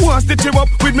sheen. Want stitch you up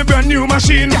with me brand new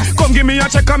machine. Come give me a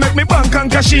check and make me bank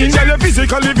and cash in. Tell you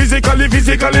physically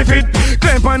fit.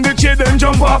 Climb on the chair then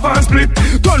jump off and split.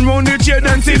 Turn round the chair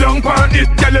then sit down on it.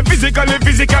 Tell you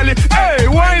physically. Hey,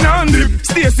 wine and dip.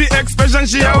 Stacy expression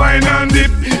she a wine and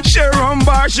dip. Sharon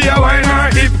Bar she a wine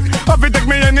and dip. Have you take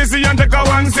me Hennessy and take a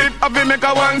one sip. Have you make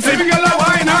a one sip. Every girl a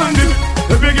wine and dip.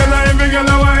 Every girl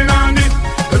a wine and dip.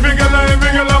 Every girl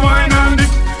a wine and dip.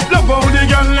 Love how the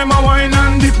girl them a wine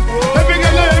and dip. Every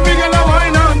girl a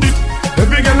wine and dip.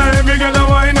 Every girl a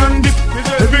wine and dip.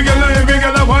 Every girl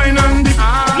a wine and dip.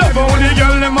 Love how the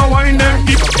girl them a wine and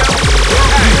dip.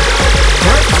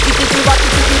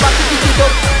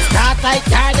 Start like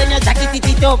hard and you jack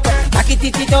it up. Back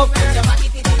it up.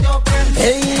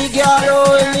 Hey girl,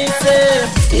 oh listen.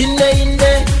 in the.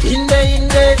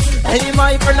 Hey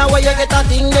my friend, now where you get a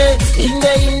thing there? In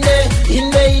the.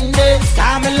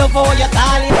 Come and love all your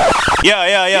darling.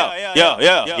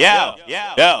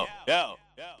 Yo.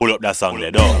 Pull up that song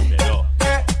there, dog.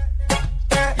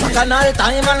 Bacchanal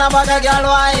time and a bag of girl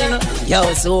wine.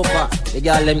 Yo, super. The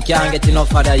girl them can't get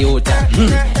enough of the youth. Back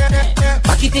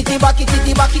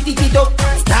it up.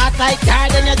 Start like car,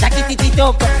 then you jack it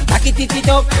up. Back it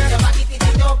up.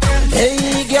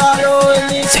 Hey girl, oh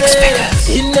me say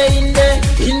in the.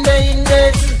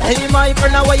 Hey my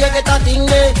friend, now where you get a thing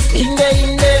there? In the.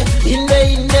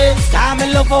 Come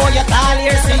and love how you tall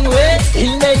here sing way.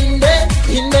 In the.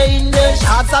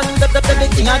 Shots and the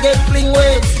thing I get fling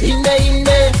way. In the.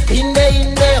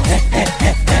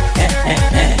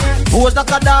 Pose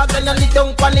like a dog and you lit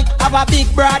down pan it. Have a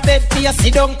big broad bed for you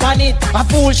sit down pan it. A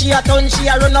fool she a turn, she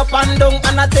a run up and down.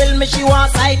 And a tell me she want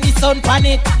side the sun pan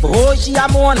it. Oh she a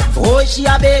moan, oh she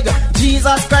a beg.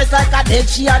 Jesus Christ like a dead,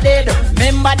 she a dead.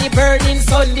 Remember the burning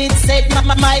sun did set.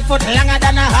 My foot longer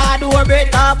than a hard bread.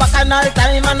 Bacchanal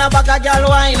time and a bag a girl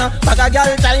wine. Bag a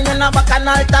girl time and a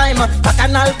bacchanal time.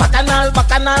 Bacchanal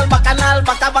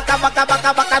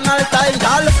time,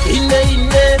 girl. In the.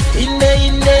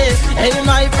 Hey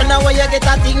my friend, where you get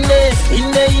a thing there?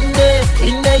 In the.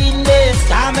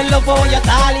 Come and love how you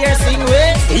tall here sing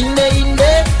way. In the.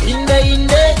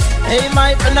 Hey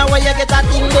my friend, where you get a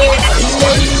thing there? In the.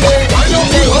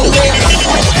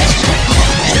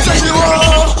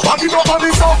 Back it up on me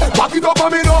now, back it up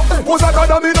on me now. Was I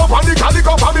gonna me now, and the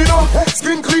calico for me now.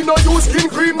 Skin clean, no use skin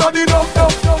cream, not enough.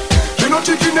 You know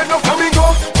chicken head no coming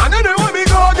up. And anywhere me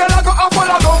go, girl I go up all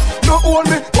I go. No own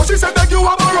me, but she said that you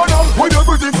have a run up. With your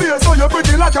pretty face, so you're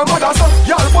pretty like your mother son.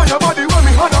 Y'all find your body when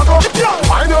me hand go.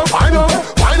 Wine up,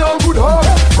 good up.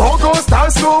 Go style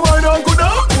slow, wine up, good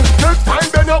up. Take time,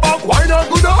 bend your back, wine up,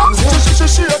 good up.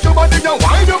 Shake your body, you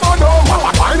wine your man up.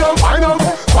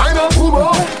 Wine up, boom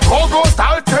up. Go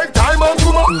style, take time and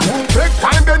come up. Take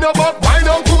time, bend your back, wine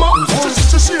up, come up.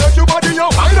 Shake your body, you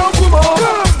wine up, come up.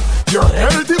 Your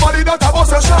healthy body that I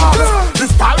was a shot. The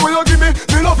style when you give me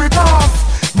love it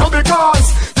off. No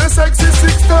because the sexy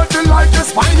 630 like your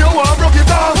spine, you want broke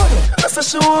it off. I say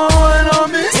she want wine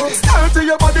on me. Style to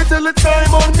your body till the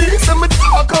time on me. Say me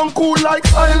talk and cool like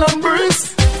island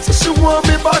breeze. So she want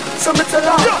me back, so me tell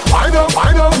her wine up,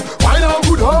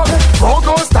 good up.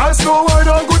 Go style slow, wine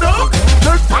up, good up.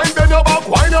 Take time, bend your back,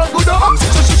 wine up, good up.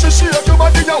 Shake your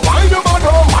body, you wine your man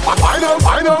up. Wine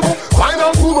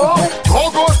up, boom up.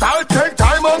 Go style, take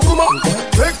time and come up.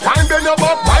 Take time, bend your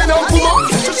back, wine up, come up.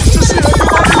 Shake your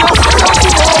body, you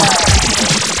wine up, come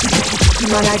up.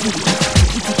 Man, I give it.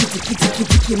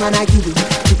 Kitty, man, I give it.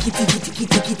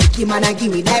 Kitty, man, I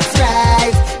give it. That's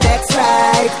right.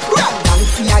 Run down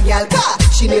see a girl car.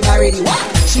 She never ready. What?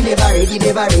 She never ready.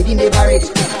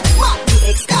 Mark the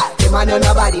ex-car. Them a know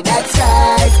nobody. That's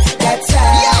right. Yo.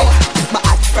 My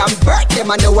heart from birth,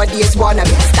 them a nowadays wanna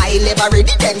be. Style ever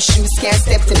ready, them shoes can't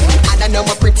step to me. And I know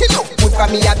my pretty look, good for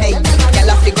me a baby.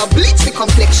 Girl a figure bleach, the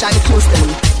complexion close to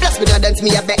me. Plus me don't dance,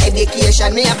 me have the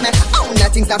education. Me have my own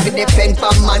things that fi depend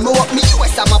for man. Me walk me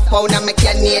US, I'm a pound and me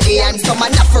Canadian. So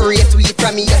man a for rate we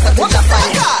from me, yes I touch a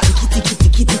fan.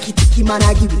 Kitty, man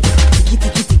I give it.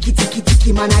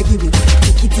 Kitty, man I give it.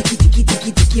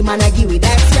 Kitty, man I give it.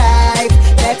 That's right.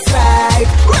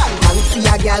 Run, man, see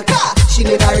a girl car. She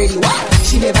never ready, what?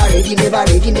 She never ready.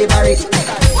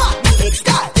 What? The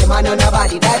ex-car, them a know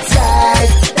nobody. That's right.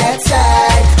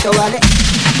 So I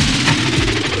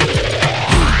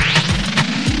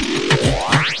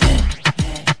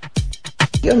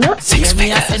You're not 6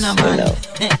 figures. No.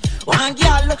 One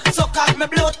girl suck out my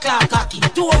blood clot cocky.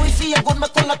 Two we feel good, me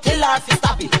couldn't tell her to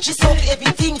stop it. She suck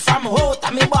everything from out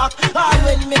of me back. All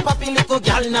when me poppy little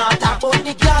girl not talk. But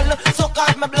the girl suck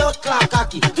out my blood clot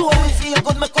cocky. Two we feel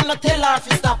good, me couldn't tell her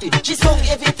to stop it. She suck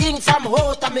everything from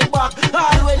out of me back.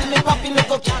 All when me poppy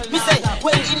little girl. Me say,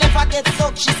 well he never get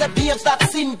sucked. She said, babes that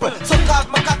simple. Suck out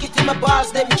my cocky till my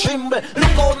balls them tremble.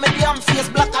 Look how me damn face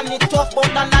black and it tough, but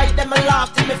the night them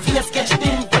laugh till me face catch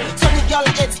dimple. So the girl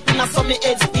head spin and so me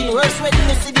head spin. Worse when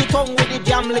me see the tongue with the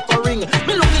damn little ring.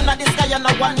 Me looking at the sky and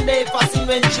one day fasting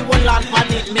when she will land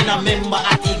panic. Me no remember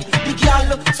a thing. The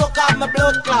girl suck out my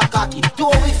blood clot cocky.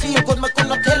 Do we feel good, me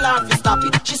couldn't tell her to stop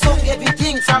it. She suck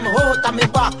everything from out of me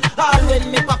back. All when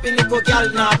me poppy little girl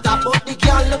not tap. But the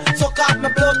girl suck out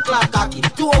my blood clot cocky.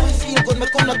 Do we feel good, me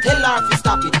couldn't tell her to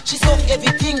stop it. She suck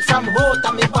everything from out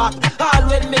of me back. All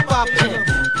when me pop it.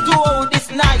 Do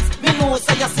this nice. Me know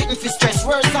say you're sitting for stress.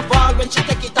 Worst of all when she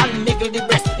take it and niggle the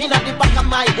breast. In the back of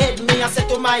my head, me I say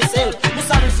to myself, me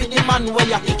sorry for for the man where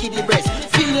you kick the breast.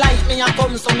 Feel like me a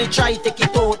come so me try take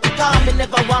it out. Because me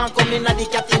never want come in a the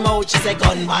cat mouth. She say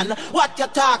gunman, what you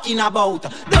talking about?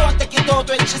 Don't take it out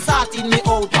when she starting me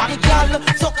out. One girl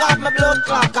suck out my blood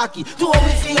clot cocky. To how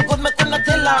we feel good, me couldn't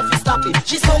tell her to stop it.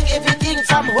 She suck everything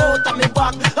from out of me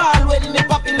back. All when me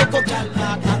pop in look a girl.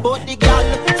 But the girl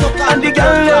suck out and the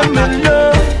girl them me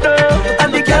love,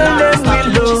 and the girl them me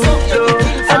love,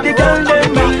 and the girl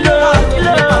them me love.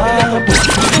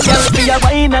 The girl be a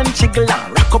wine and jiggle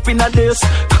and rock up in a this,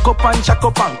 cock up and jack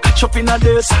up and catch up in a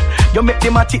this. You make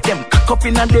them a tick them cock up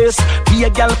in a this. Be a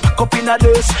girl pack up in a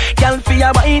this. Girl be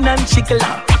a wine and jiggle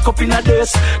and rock up in a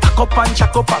this, cock up and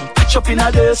jack up and catch up in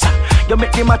a this. You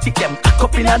make them a tick them cock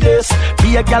up in a this.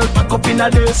 Be a girl pack up in a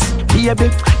this.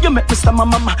 Baby, you make me stammer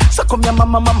mama, so come your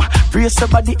mama. Brace your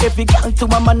body every girl to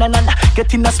mama nanana.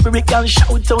 Get in a spirit girl,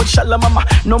 shout out shala mama.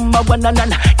 Number one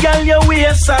nanana. Girl your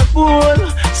waist are cool,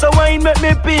 so why make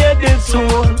me pay the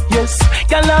toll? Yes,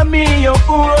 girl I'm me your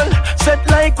fool. Set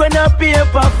like when a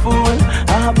paper fool.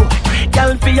 Ah boy,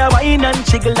 girl for your wine and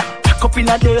jiggle. Cock up in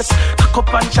a this, cock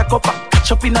up and jack up and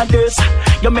catch up in a this.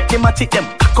 You make them a tick them,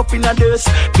 cock up in a this.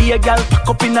 Be a girl, pack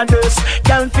up in a this.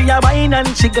 Girl for your wine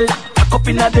and jiggle. Cock up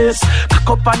in a this, cock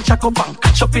up and jack up and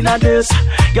catch up in a this.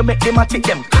 You make them a tick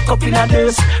them, cock up in a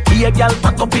this. Be a girl,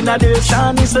 pack up in a this.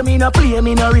 Shani say me no play,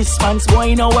 me no response.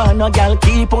 Boy no want no girl,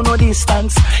 keep on no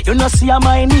distance. You no see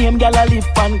my name, girl I live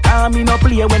pan. Call me no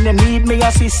play when they need me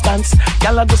assistance.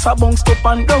 Girl I just a bounce up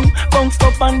and down, bounce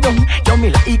up and down. You me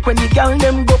like when the girl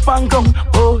them go and come.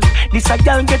 Oh, this a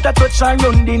girl get a touch and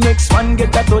run, the next one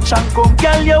get a touch and come.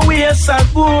 Girl your waist are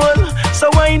cool, so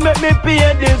why make me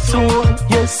pay the toll?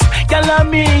 Yes, girl I'm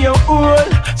me your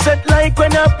old. Set like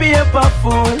when a paper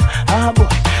fool. Ah boy,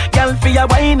 girl for your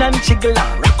wine and jiggle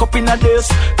and rock up in a this,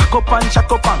 cock up and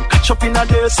jack up and catch up in a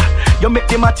this. You make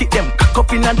them a tick them, cock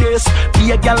up in a this.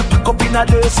 Be a girl pack up in a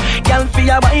this. Girl for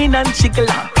your wine and jiggle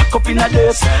and rock up in a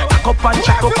this, cock up and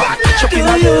jack up and catch up in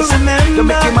a this. You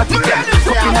make them a tick them,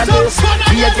 cock up in a this.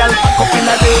 Be a girl pack up in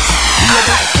a this.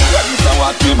 When you say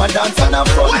walk him a dance and a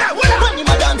front. When him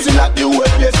a dancing like the whole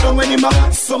place from when him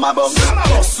a summer bounce,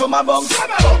 summer bounce.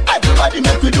 Everybody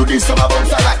make we do this summer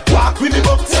bounce. Alright, walk with the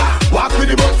bounce, walk with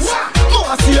the bounce.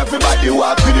 I see everybody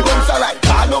walk with the bounce. Alright,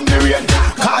 call on the rain,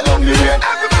 call on the rain.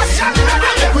 Everybody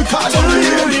we call on the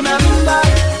rain. Remember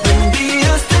when we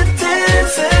used to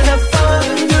dance and have fun?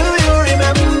 Do you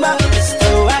remember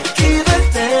Mr. Wacky the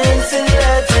dancing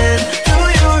legend? Do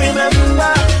you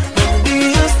remember when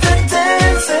we used to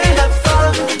dance and have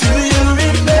fun? Do you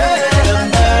remember?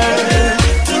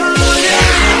 Do you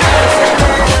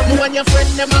remember? When your friend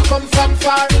them a come from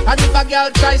far, and if a girl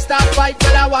try start fight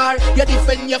with a war, you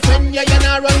defend your friend, yeah, you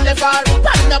not run the far.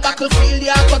 On the battlefield,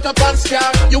 you cut up and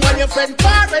scar. You and your friend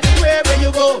far anywhere where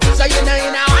you go. So you know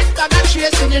in a hand bag and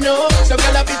chasing, you know. So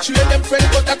girl a betray them friend,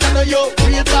 but I can know you.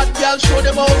 Real bad girl, show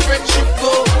them how friendship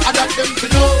go. Adapt them to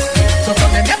know. So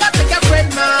from them never take a friend,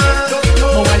 man.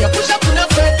 But when you push up to the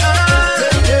friend,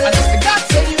 man, and it's the God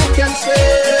say you can say,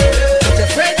 put your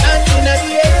friend hand in the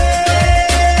air.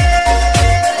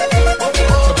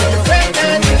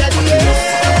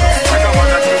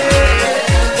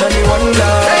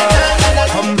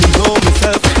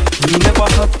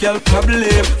 Girl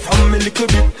problem from me little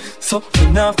bit, so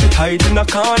me nah fit hide in a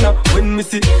corner when me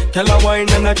see girl a wine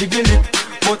and a jiggle it.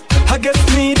 But I guess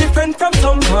me different from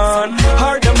someone.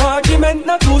 Hard them argument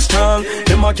not too strong.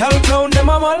 Them a girl clown, them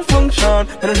a malfunction.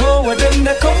 I don't know where them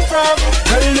they come from.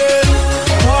 Tell them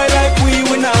why like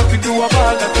we not fit do a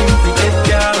ball that thing to get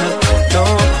girl. No,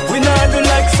 we not do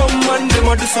like someone. Them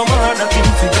a do some other thing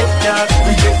to get girl.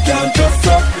 We get girl just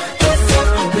up, just up.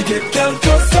 We get girl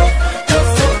just up,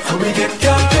 just up. We get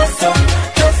girl just up,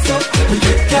 just up. We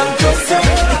get girl just up,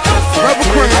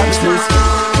 just up.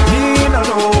 Me no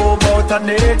know about the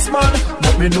next man,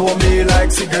 but me know me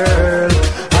likes a girl.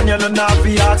 And you don't have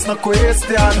to ask no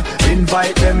question.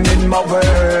 Invite them in my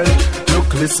world.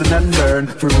 Look, listen and learn.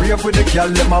 For real with the girl,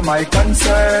 them are my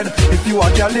concern. If you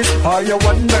are jealous or you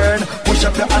want burn, push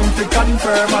up your hand to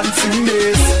confirm and sing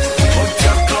this. Put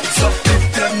your cups up if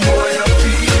them know you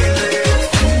feel it.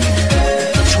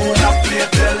 Tune up, play,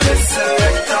 tell the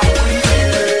select and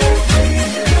wheel it.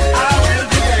 I will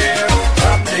be there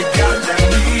from the girl them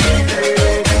need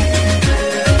it.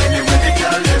 Anyway the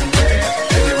girl them there,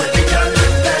 anyway the girl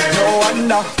them there. No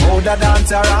wonder how the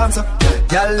dancer answer.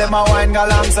 Girl them a wine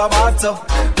galants a batter.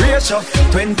 Ratio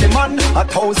 20 man,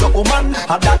 1,000 woman,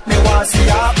 and that me want see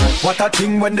happen. What a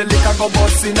thing when the liquor go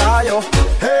bust in your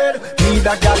head. Need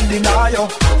a girl deny your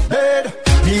head.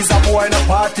 Me's a boy in a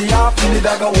party off. Need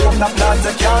a go home, the plans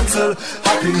a cancel.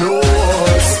 Happy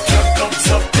news. Your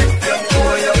cups up, pick them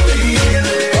boy, you feel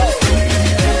it.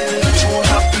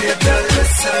 Tune up.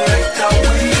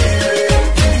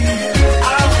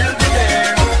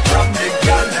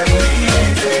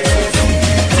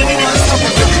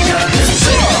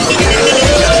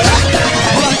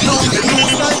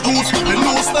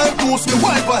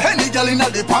 in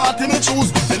the party me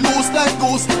choose. Me loose like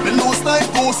goose, me loose like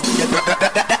goose.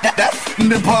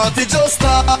 The party just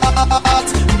start.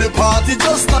 The party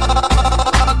just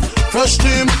start. Fresh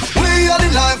team, we are the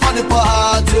life of the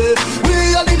party.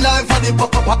 We are the life of the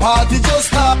party just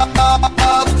start.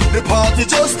 The party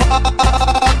just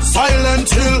start. Silent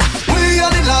Hill, we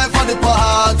are the life of the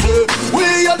party.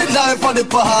 We are the life of the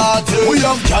party. We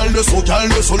have gal de so,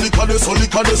 liquor de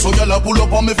so, gal a pull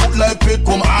up on me foot like pit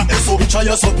come ah so.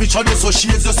 Picture de so,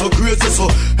 shades de so, crazy so.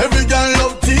 Every gal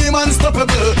love team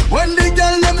unstoppable. When the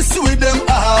gal them see with them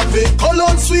happy.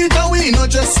 Cologne sweet and we not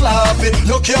just sloppy.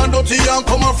 You can't dirty and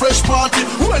come a fresh party.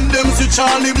 When them see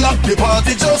Charlie Black, the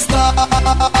party just start.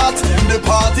 The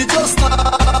party just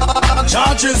start.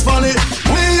 Church is funny.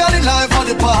 We are the life of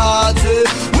the party.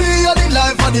 We are the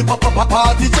life of the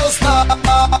party just start.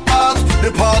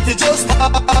 The party just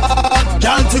start.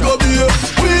 Can't you go beer?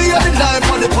 We are the life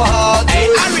of the party.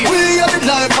 We are the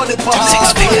life of the party.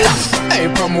 Hey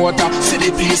promoter, see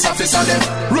the peace officer them.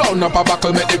 Round up a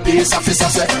buckle, make the peace officer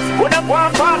say. Put up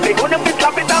one party, put up the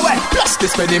slap it away. Plus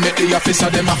this penny make the officer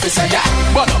them officer, yeah.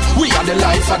 But we are the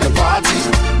life of the party.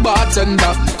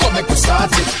 Bartender, come make we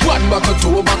start it. 1 buckle,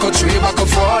 2 buckle, 3 buckle,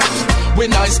 4. We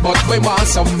nice but we want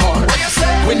some more.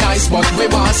 We nice but we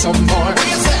want some more.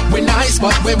 We nice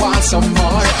but we want some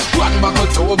more. 1 buckle,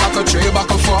 2 buckle, 3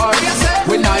 buckle, 4.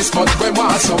 We nice but we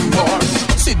want some more.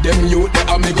 See them youth, they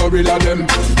are me gorilla them.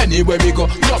 Anywhere we go,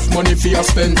 enough money for you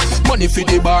spend. Money for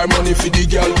the bar, money for the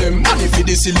girl them. Money for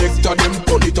the selector them,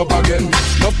 pull it up again.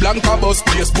 No blanca bus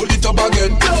place, pull it up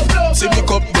again. See me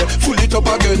cup there, full it up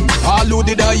again. All who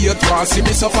did I hate want see me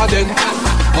suffer then.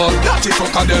 All that it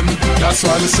fuck of them, that's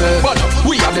what I say. But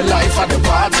we are the life of the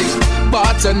party.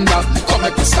 Bartender, come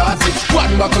make we start it.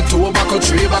 1 buckle, 2 buckle,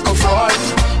 3 buckle, 4.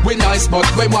 We nice but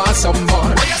we want some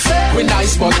more. We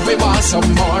nice but we want some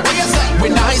more.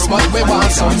 We nice but we want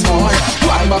some more.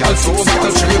 1 buckle, 2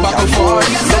 buckle, 3 buckle, 4.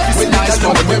 We nice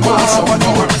but we want some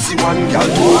more. See 1 gal,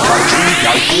 2 gal, 3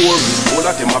 gal, 4. All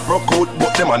of them a broke out,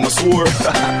 but them a no sore. I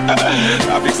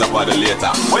fix up on the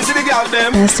later. When see the gal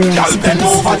them, gal bend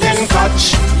over 10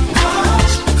 catch.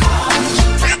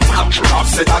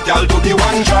 Offset a gal to the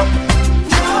 1 drop.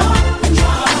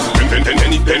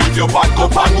 Then if your back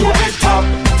up and you head top.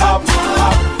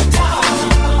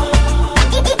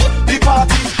 The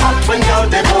party hot when y'all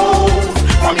dem out.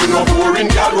 From you no boring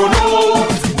y'all run out.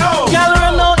 Y'all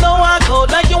run out, no walk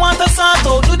out like you want a sort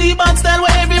out. Do the bad style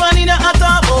where everyone in the hot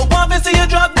top out. Want to see you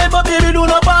drop dead but baby do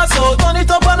not pass out. Turn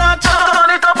it up and a turn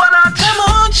it up and a. Come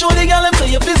on, show the girl them say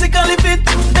you physically fit.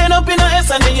 Then up in a S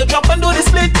and then you drop and do the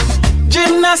split.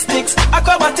 Gymnastics,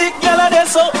 acrobatic, y'all are there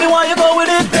so me want you go with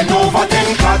it. Then over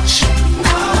 10 catch.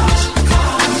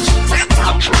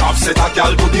 Offset a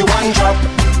gal to the 1 drop.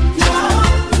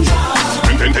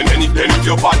 Then if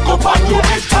your back up and you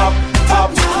head top.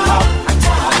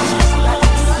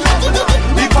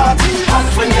 The party hot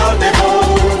when y'all dem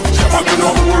out. From you no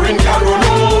boring y'all run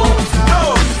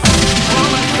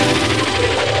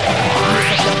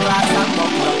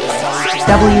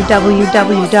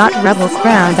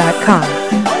www.rebelcrown.com.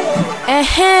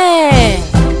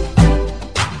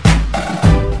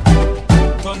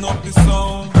 Turn up the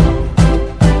sound.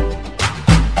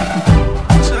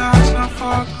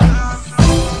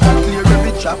 Clear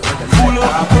every chapter. Full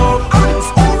up.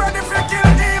 Who ready for kill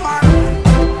demon?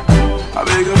 I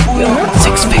beg you, full up.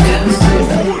 6 figures.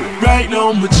 Right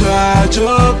now, I'm charge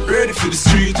up. Ready for the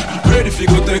street. Ready for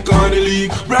go take on the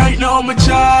league. Right now, I'm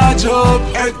charge up.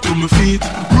 Head to my feet.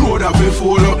 Road up and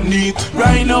fall up neat.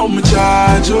 Right now, I'm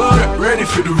charge up. Ready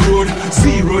for the road.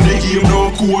 Zero the game,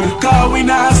 no code. Cause we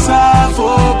not soft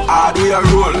up. Hard we a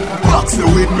roll. Box the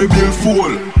with me bill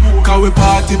full. Cause we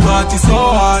party so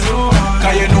hard.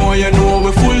 Cause you know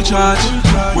we full charge.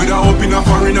 We don't open a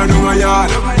foreigner down a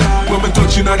yard. When we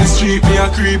touching on the street, me a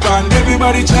creep. And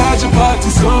everybody charge a party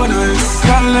so nice.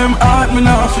 Call them out, me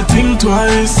not fi think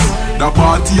twice. The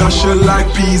party a shell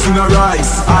like peas in a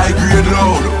rice. I grade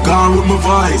loud, gone with my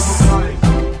voice.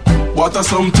 What a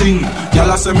something.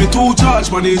 Y'all say me too charge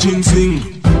managing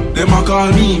sing. Them a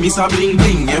call me Mr. Bling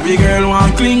Bling. Every girl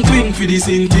want cling for this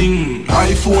in thing.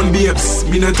 iPhone babes,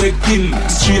 me no take pin.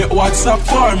 Straight WhatsApp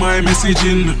for my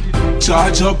messaging.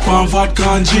 Charge up on vodka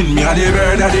and gin. Me a the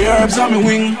bird of the herbs on me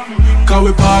wing. Cause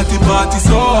we party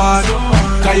so hard.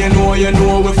 Cause you know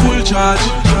we full charge.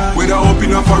 We don't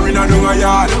open up foreigner down a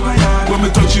yard. When me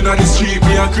touching on the street,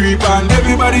 me a creep. And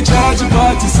everybody charge a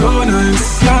party so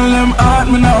nice. Y'all them hard,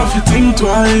 me now if you think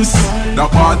twice. The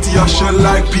party a shell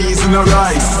like peas in a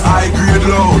rice. I grade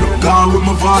loud, gone with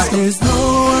my vibe. There's no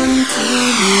one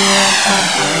to be a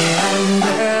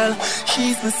girl.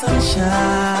 She's the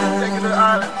sunshine.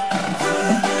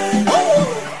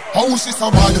 How she so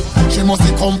bad? She must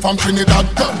come from Trinidad.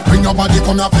 Girl, bring your body,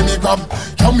 come here for me grab.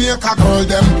 Jamaica girl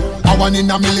them, I want in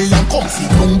a million. Come see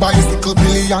young bicycle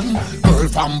billion. Girl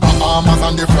from Bahamas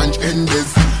and the French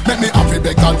Indies. Make me happy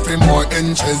beg God for more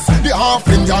inches. The half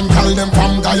Indian call them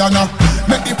from Guyana.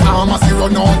 Make the pharmacy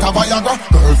run out of Viagra.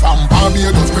 Girl from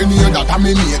Barbados, Grenada,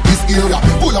 dominate this area.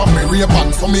 Pull up me rape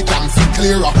on so me can see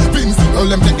clearer. Vince girl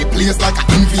them take the place like an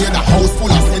invader. House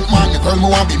full of Saint Man, the girl me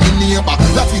want be me neighbor.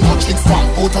 Latino chicks from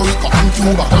Puerto Rico and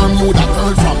Cuba. Bermuda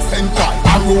girl from Central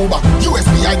Aruba.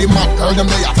 USBI the mad girl them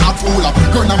they a top ruler.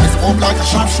 Girl now me scope like a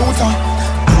sharpshooter.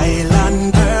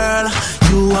 Island girl,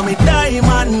 you are me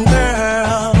diamond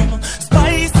girl.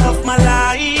 Spice of my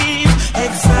life,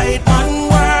 excitement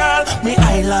world. Me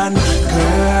island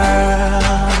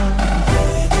girl,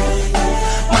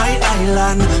 my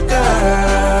island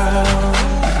girl.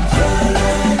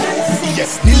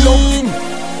 Yes, the love.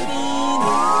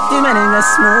 The man in the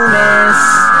smoothness.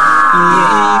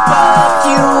 Yeah, fuck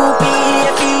you,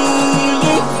 baby.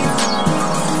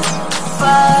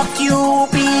 Fuck you,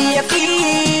 baby.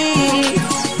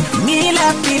 Me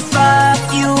love me,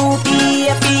 fuck you,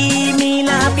 baby. Me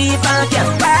love me, fuck you.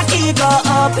 Back it go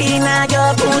up in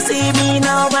your pussy. Me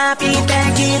no happy,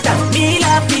 take it up. Me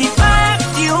love me, fuck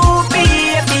you,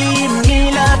 baby.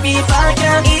 Me love me, fuck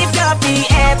you. If you be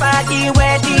ever the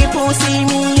way the pussy,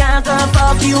 me I go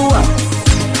fuck you up.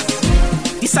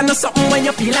 This ain't no something when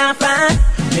you feel a fan.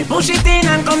 Me push it in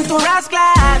and come to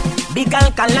Rasclad. Big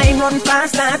alkaline run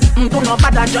fast that. Do no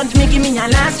bother judge me, give me a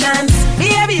last chance.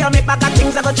 Baby, you make back of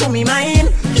things that go through me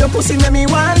mind. Your pussy make me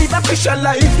want live a Christian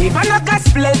life. If I not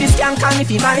cosplay, this can call me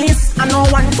vice. I know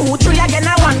 1, 2, 3 again,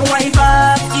 I one wife.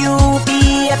 Fuck you,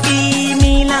 baby,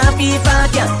 me love you,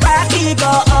 fuck you. Rock it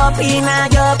go up in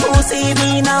your pussy,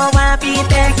 me no happy,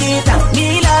 take it out.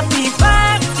 Me love you,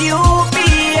 fuck you,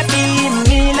 baby,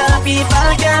 me love you,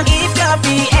 fuck you. If you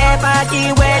be ever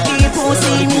the way the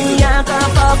pussy, me I can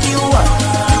fuck you up.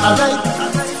 Alright,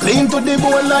 clean to the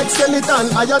bone like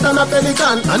skeleton, higher than a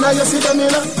pelican. And I see them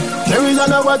in a carry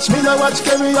on a watch, me no watch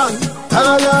carry on. Tie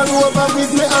you over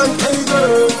with me and hey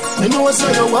girl, me know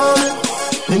say you want me.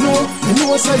 Me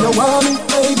know say you want me,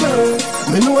 hey girl.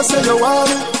 Me know say you want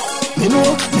me. Me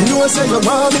know say you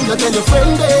want me. You tell your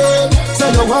friend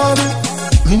say you want me.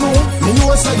 Me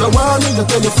know say you want me. You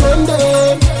tell your friend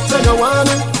say you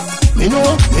want me. Me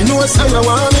know say you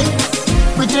want me.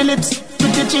 Pretty lips,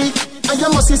 pretty cheek, and you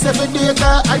must see every day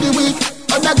car of the week.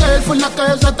 Other girl full of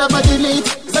curves that have a delete.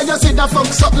 So you see the fuck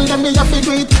something then me have to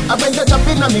do it. I when you jump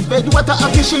in on me bed, what a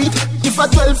happy sheet. If a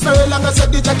 12 furlong I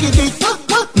said the jacket it.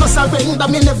 No surrender,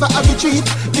 me never have a treat.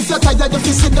 If you're tired,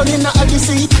 you sit down in a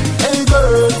seat. Hey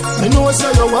girl, me know say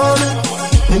you want me.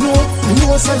 Me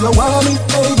know say you want me.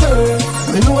 Hey girl,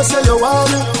 me know say you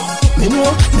want me. Me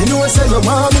know say you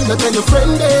want me. You tell your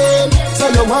friend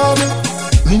say you want me.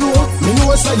 Me know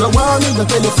say you want me. You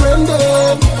tell your friend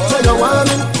say you want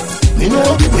me. Me know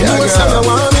say you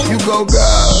want me. You go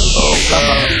girl,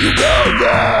 you go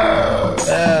girl.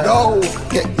 Go,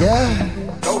 yeah,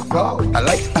 go. I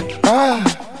like yeah.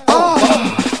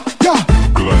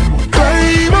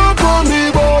 Climb up on me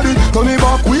body, turn me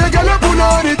back, we get up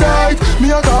on it tight. Me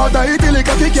a got tight till it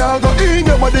can't go in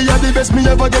your body. You're the best me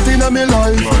ever get in my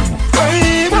life.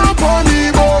 Climb up on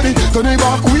me body, turn me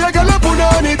back, we get up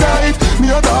on it tight. Me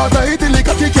a got tight till it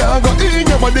can't go in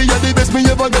your body. You're the best me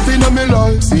ever get in my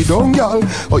life. See down, girl,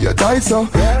 oh you tight so,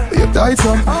 you tight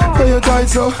so, oh you tight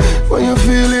so. When you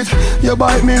feel it, you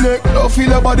bite me neck. Don't feel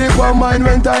your body for mine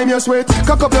when time you sweat.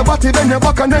 Cock up your body, then you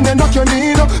back and then you knock your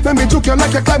knee. Let me juke you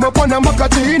like you climb up on a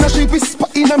macadina. She whisper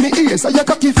in my ear, so your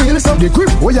cocky feel so. The grip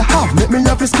what you have, make me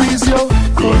have to squeeze you.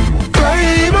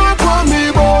 Climb up on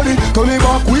me body, turn me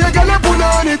back, we a girl up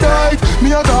on it tight.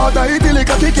 Me a got tight till the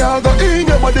cocky can't go in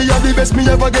your body. You're the best me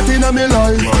ever get in my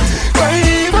life.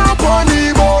 Climb up on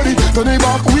me body, turn me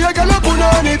back, we a girl up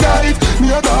on it tight. Me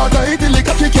a got tight till the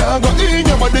cocky can't go in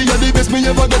your body. You're the best me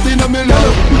ever get in my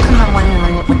life. Come on 1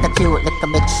 minute with the cute little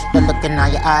bitch. The look in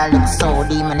your eye looks so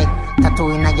demonic.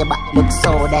 Tattoo in your back looks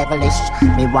so devilish.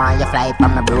 Me want you fly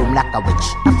from my broom like a witch.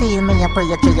 I feel me a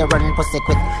prayer to you run pussy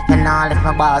quick. You know if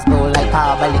my balls go like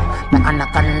carbolic. My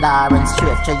anaconda run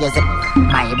straight to your zip.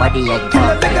 My body a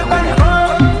talk.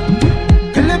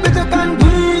 Kill a bit of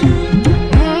concrete.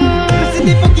 I see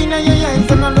the fuck in your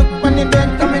eyes and I look on the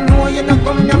bed. Come and know you not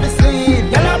come down to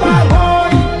sleep. Yellow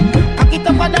boy, cock it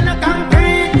up than a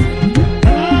concrete.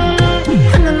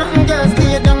 And I'm not just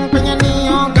stay down when you knee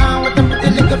on ground with a pretty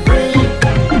little freak.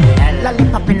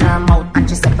 Lollipop in her mouth and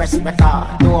she say press record.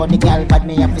 Do the girl bad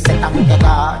me have to set on the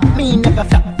guard. Me never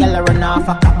flap, girl run off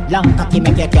a cop. Long cocky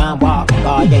make you can't walk,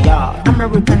 go your yard.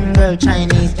 American girl,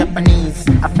 Chinese, Japanese.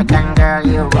 African girl,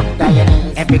 you rock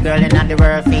Guyanese. Every girl in the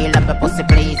world feel up a pussy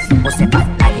please. Pussy fat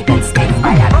like it gets sting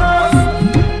fire.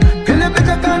 Girl, you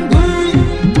better can do it.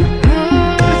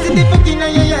 See the fucking in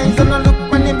your eyes, so no look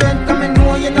when the bed come and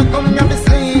know you not come here to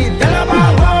sleep. Girl, I'm a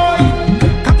boy,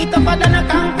 cock it tougher than a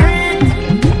concrete.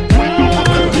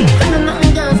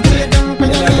 Nothing just stay down when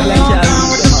you're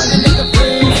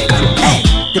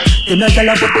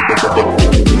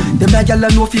Them a gyal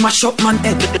know fi mash up man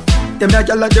head. Them a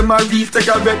gyal dem a real take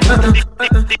a bet.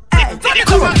 Hey,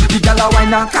 come on, the gyal a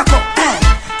wine and cock up,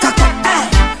 cock up,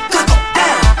 cock up.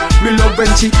 Me love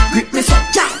when she grip me so,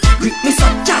 grip me so,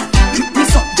 grip me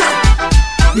so.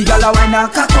 The gyal a wine and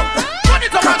cock up,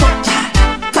 cock up,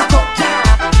 cock up.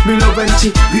 Me love when she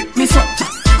grip me so,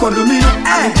 come do me no,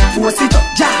 force it up,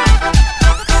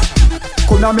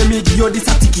 come now me give you this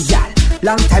a ticky gyal.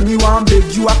 Long time you want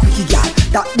beg you a quickie gal.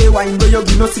 That day wine where you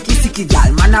give no sicky gal.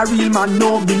 Man a real man,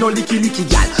 no be no licky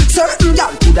gal. Certain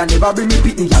gal coulda never bring me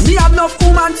pitney gal. Me have no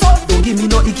woman so don't give me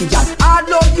no icky gal. I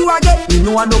love you again, me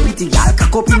know I no pity gal.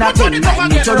 Cock up in a 10 line,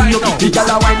 me turn you up. The gal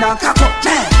a wine and cock up,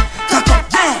 cock up,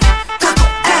 cock up.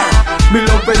 Me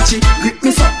love when she grip me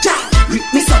so, grip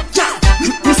me so,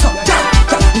 grip me so.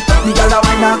 The gal a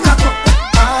wine and cock up,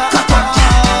 cock up,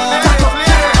 cock up.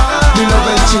 Me love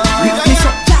when she grip me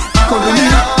so.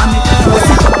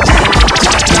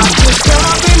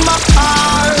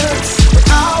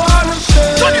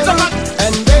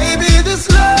 And baby, this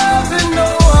love and no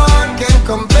one can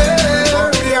compare.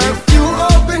 If you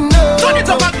open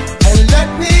up and let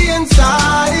me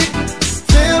inside,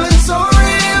 feeling so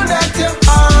real that your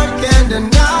heart can't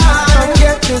deny. Come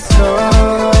get this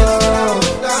love.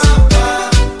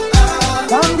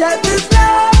 Come get this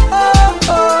love.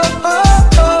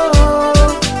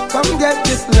 Come get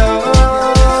this love.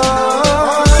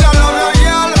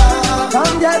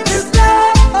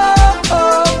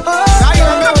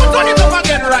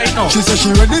 She say she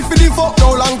ready for the fuck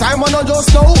now. Long time I not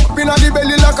just know. Up inna the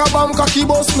belly like a bomb cocky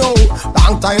bus now.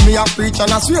 Long time me a preach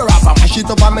and I swear up. I mash it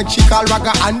up and make she call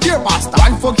ragga and dear pastor.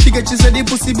 One fuck she get, she say the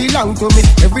pussy belong to me.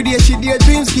 Every day she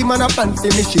daydream scheme and a plan for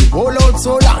me. She hold out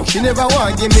so long, she never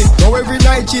want give me. Now every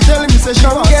night she tell me say she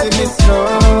want see me.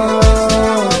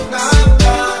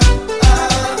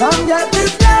 Come get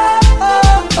this love.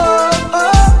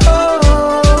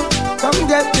 Come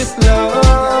get this love.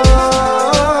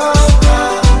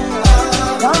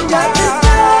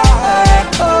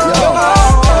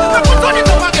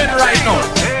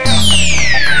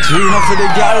 Enough for the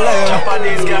gal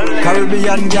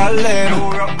Caribbean gal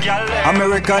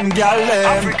American gal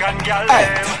Hey,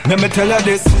 let me tell you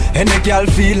this. Any gal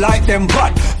feel like them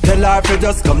bad, tell her if you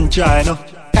just come join her.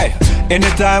 Hey,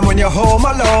 anytime when you're home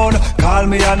alone, call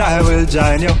me and I will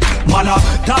join you. Man,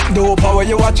 top dope how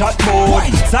you a chat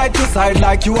mode. Side to side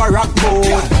like you a rock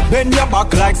boat. Bend your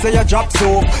back like say you drop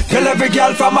soap. Tell every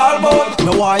girl from all boat,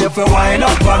 me want you to wind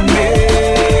up on me.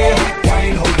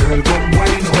 Wine up girl, come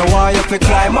wine up. Me want you to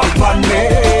climb up on me.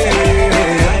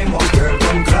 Climb up girl,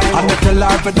 come climb up. And me tell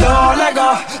her for don't let go,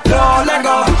 don't let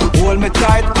go. Hold me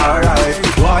tight, alright.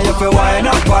 Want you to wind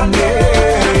up on me.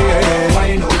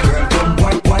 Wine up girl, come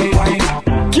wine.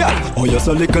 Girl, oh you're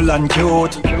so little and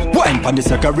cute. Wine pon this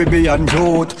Caribbean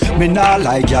youth. Me nah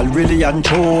like girl really and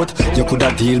truth. You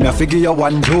coulda deal me figure you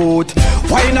one youth.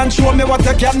 Wine and show me what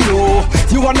you can do.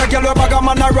 You want a girl where bag a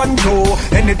man a run through.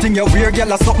 Anything you wear,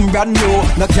 girl, is something brand new.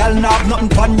 No girl nah have nothing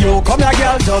pon you. Come here,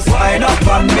 girl, just wind up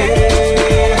on me.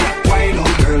 Wine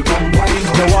up, girl, come wine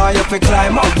up. Me want you to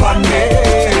climb up on me.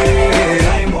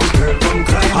 Climb up, girl, come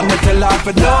climb up. And me tell her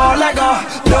for don't let go,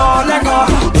 don't let go.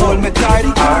 Hold me tight,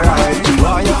 alright.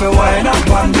 Want you to wind up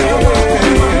on me.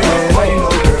 Wine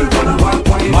up, girl, come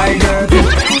wine, my girl.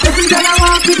 Every girl I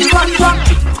walk with the one drop.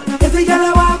 Every girl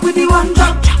I walk with the one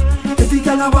drop. Every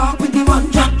girl I walk with the one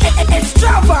drop.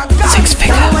 Extravagant. Six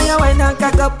figures. When you wine and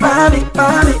cock up on me.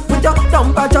 Put your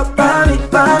thumb patch up on me.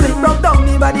 Rub down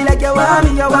me body like you want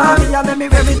me. You make me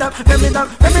rev it up.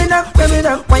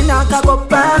 Wine and cock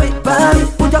up on me.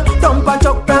 Put your thumb patch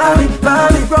up on me.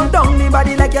 Rub down me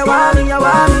body like you want me. You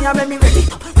make me rev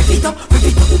it up.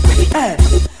 Hey.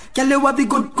 Girl, you have the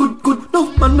good. No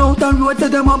man out the road, tell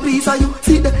them a piece of you.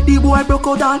 See the boy broke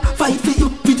out and fight for you.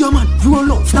 Video man,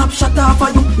 roll out, snapshot off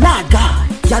of you. Laga,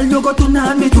 girl, you go to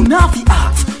nan, me to nafi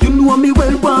ask. You know me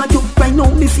well, want you. Right now,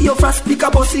 me see your fast pick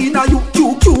up a scene of you.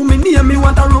 QQ, me near me,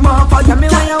 want a room off of you. Me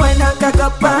when you wine and cock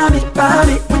up on me.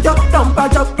 With your thumb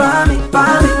patch up on me.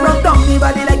 Rub down me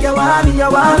body like you want me. You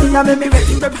make me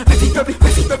ready.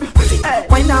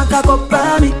 Wine and cock up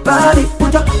on me.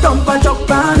 Put your thumb patch up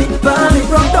on me.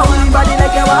 Rub down me body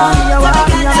like you want me. You make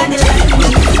me ready.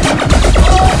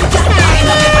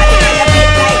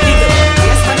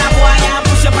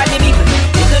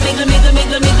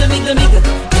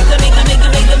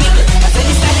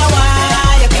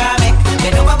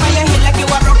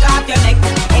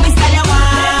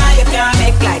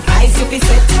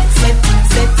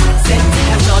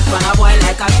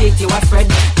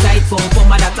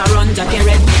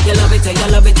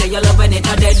 love it, you love when it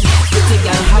not dead. Pretty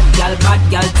girl, hot girl, bad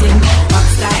girl thing. Pop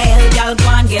style, girl, go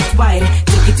and get wild.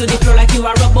 Take it to the floor like you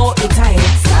are about the tile.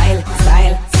 Style,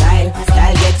 style, style,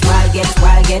 style, get wild, get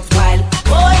wild, get wild.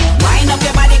 Boy, wind up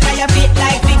your body 'cause you fit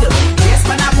like wiggle. Yes,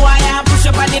 man, a boy, and push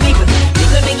up on the wiggle.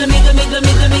 Wiggle, wiggle, wiggle, wiggle,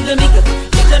 wiggle, wiggle, wiggle.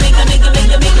 Wiggle, wiggle, wiggle,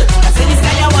 wiggle, wiggle. I say this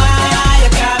guy you want, you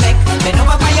can't make. Bend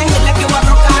over by your head like you are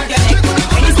broke off your neck.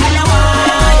 When this guy you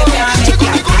want, you can't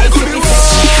make.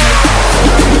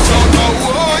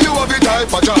 You have it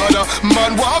type of Jada.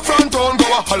 Man walk front town, go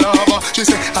a halava. She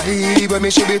say, aye, when me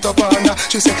should be top under.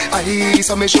 She say, aye,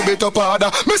 so me should be top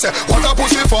under. Me say, what a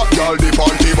pussy fuck, y'all the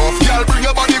panty buff. Y'all bring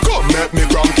your body come, make me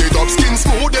crank it up. Skin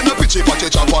smooth, then a pitchy patchy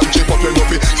chop and chip up. You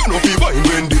know fi wine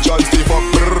when the jam stiff up.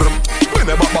 When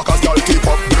the back as y'all tip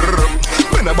up.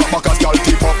 When the back as y'all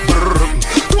tip up.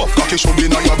 Tough cocky should be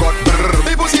now your gut.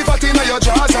 The pussy fat inna your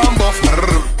jaws and buff.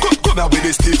 Come here with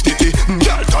the stiff titty.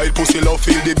 Y'all tight pussy love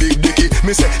feel the big dicky.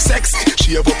 Me say sexy,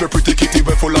 shave up your pretty kitty.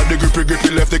 We full of the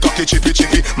grippy left the cocky chippy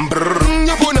chippy.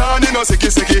 You put on in a sicky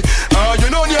sicky. You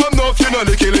know you have enough, you know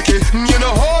licky licky. You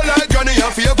know whole like granny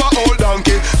and favor old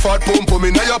donkey. Fat pump pum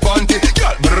inna your panty.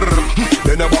 Girl,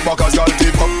 then a back as y'all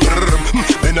tip up.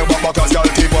 Then a back as y'all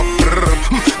tip up.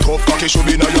 Tough cocky should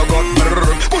be inna your gut.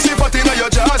 Pussy fat inna your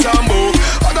jaws and bow.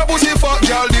 Other pussy fuck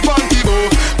y'all the panty bow.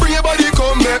 Bring your body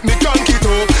come make me crank it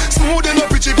up. Smooth and a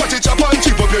pitchy patchy chop and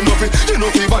chip up. You know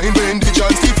fi wine when the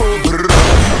jam stiff up.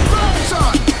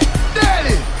 Function,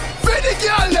 daily, feed the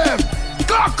girl them.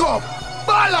 Cock up,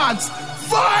 balance,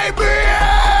 vibrate.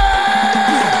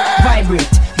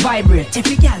 Vibrate, vibrate,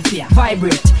 every girl fear.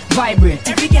 Vibrate, vibrate,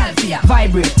 every girl fear.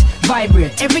 Vibrate,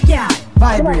 vibrate, every girl.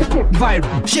 Vibrate,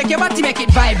 vibrate. Shake your body, make it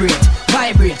vibrate.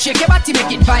 Vibrate, shake your body,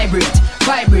 make it vibrate.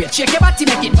 Vibrate, shake your body,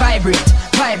 make it vibrate.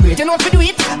 Vibrate, you know if you do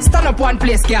it, stand up one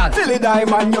place, girl. Feel it,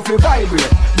 diamond, you feel vibrate.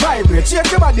 Vibrate, shake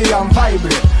your body and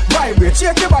vibrate. Vibrate,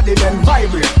 shake your body, then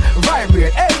vibrate.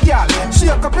 Vibrate, hey girl,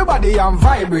 shake up your body and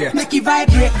vibrate. Make it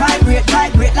vibrate, vibrate,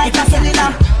 vibrate like a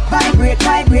cellular. Vibrate,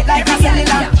 vibrate like a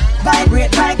cellular.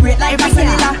 Vibrate, vibrate like a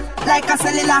cellular. Like a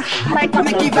cellular.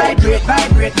 Make it vibrate,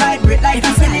 vibrate, vibrate like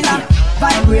a cellular.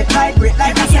 Vibrate, vibrate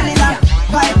like a cellular.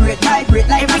 Vibrate, vibrate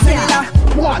like a cellular.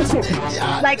 What?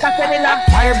 Like a cellular.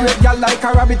 Vibrate, girl, like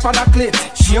a rabbit on a clip.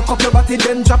 Shake up your body,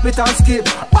 then drop it and skip.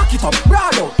 Back it up,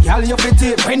 brado, girl, you fit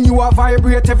it. When you a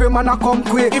vibrate, every man a come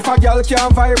quick. If a girl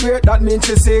can't vibrate, that means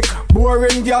she sick.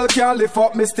 Boring girl can't lift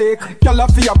up mistake. Girl a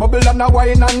feel bubble and a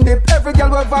wine and dip. Every girl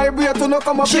will vibrate to no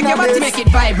come up. Shake your body, make it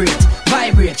vibrate.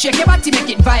 Vibrate, shake your body, make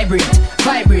it vibrate.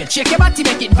 Vibrate, shake your body,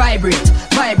 make it vibrate.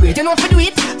 Vibrate, you know if you do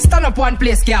it, stand up one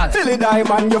place, girl. Feel it,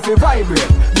 diamond, you feel vibrate.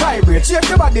 Vibrate, shake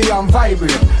your body and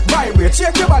vibrate. Vibrate,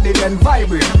 shake your body, then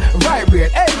vibrate.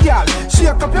 Vibrate, hey girl, shake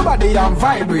up your body and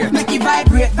vibrate. Make it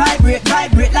vibrate, vibrate,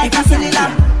 vibrate like a cellular.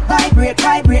 Vibrate,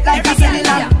 vibrate like a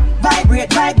cellular.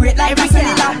 Vibrate, vibrate like a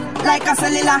cellular. Like a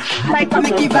cellular.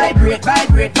 Make it vibrate,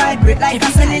 vibrate, vibrate like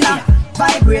a cellular.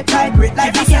 Vibrate, vibrate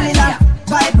like a cellular.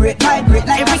 Vibrate, vibrate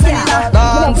like a cellular.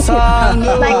 Dance on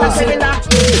like a cellular.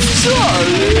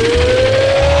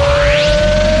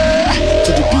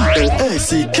 To the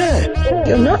P-L-A-C-K.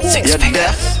 You're not six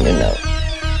figures, you know.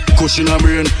 Cushion a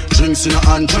brain, drinks in a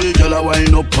hand, three gyal a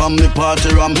wine up on me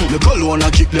party ram. Me cologne a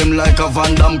kick them like a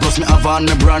Van Damme. Plus me have on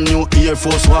me brand new Air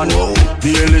Force One. The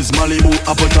hell is Malibu,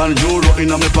 Appleton, Euro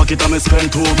inna me pocket and me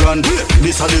spend $2,000.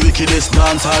 This a the wickedest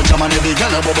dance hall jam and every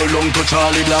gyal a bubble down to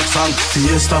Charlie Black song.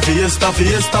 Fiesta, fiesta,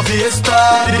 fiesta, fiesta.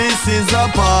 This is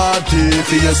a party.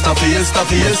 Fiesta, fiesta,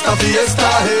 fiesta, fiesta.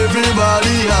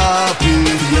 Everybody happy.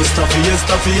 Fiesta,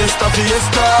 fiesta, fiesta,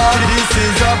 fiesta. This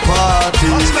is a party.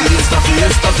 Fiesta,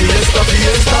 fiesta, fiesta. Fiesta,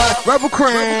 fiesta, Rebel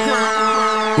Cream.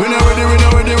 We not ready, we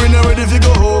not ready, we not ready to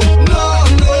go home. No,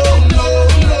 no, no,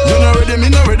 no. You not ready, me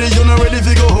not ready, you not ready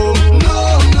to go home.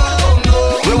 No, no,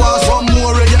 no. We want some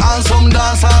more reggae and some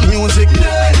dance and music. Yeah,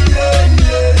 yeah,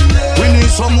 yeah, yeah. We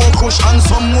need some more kush and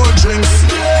some more drinks.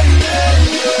 Yeah, yeah,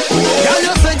 yeah. Girl,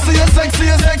 you're sexy, you're sexy,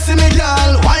 you're sexy, me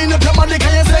girl. Wind up your body,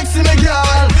 can you sexy, me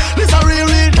girl? This a real,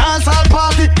 real dance hall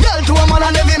party. Girl to a man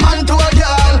and every man to a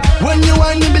girl. When you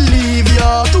want me believe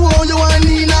ya, to all you want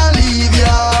me not leave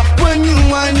ya. When you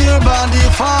want your body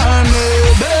for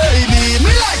me, baby,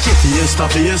 me like it. Fiesta,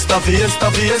 fiesta, fiesta,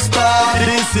 fiesta.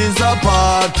 This is a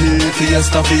party.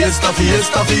 Fiesta, fiesta,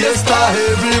 fiesta, fiesta.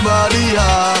 Everybody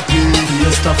happy.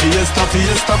 Fiesta, fiesta,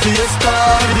 fiesta, fiesta.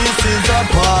 This is a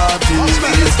party.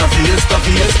 Fiesta, fiesta,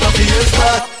 fiesta, fiesta.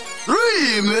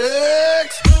 Remix.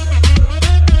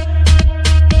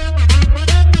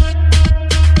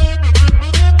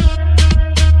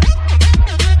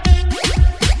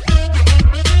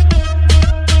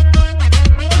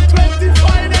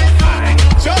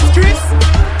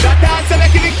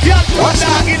 Watch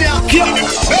that.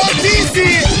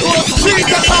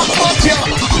 Make a cock up you.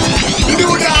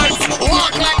 Do dance.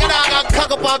 Walk like a dog and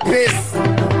cock up a piss.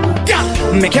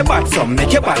 Make your bad some,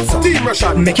 make your bad some. Team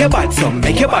Russian. Make your bad some,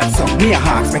 make your bad some. Me a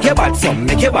hawks, make your bad some,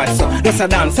 make your bad some. Just a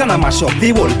dance and a mash up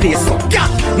the whole place so.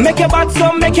 Make your bad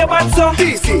some, make your bad some.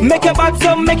 Make your bad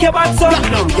some, make your bad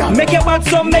some. Make your bad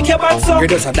some, make your bad some. You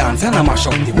just a dance and a mash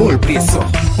up the whole place so.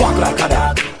 Walk like a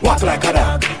dog, walk like a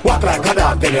dog, walk like a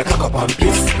dog, then you cock up and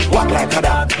piss. Walk like a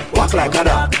dog, walk like a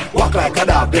dog, walk like a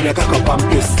dog, then you cock up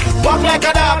and piss. Walk like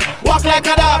a dog, walk like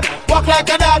a dog, walk like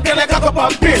a dog, then you cock up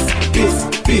and piss. Piss,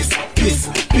 piss, piss,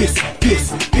 piss,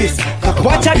 piss, piss.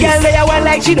 Watch a girl lay away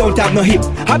like she don't have no hip.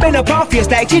 I been up her face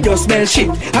like she just smell shit.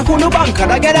 I could no banker,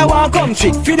 I get a one come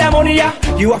trick. Feed the money, yeah,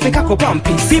 you have to cock up and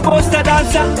piss. People a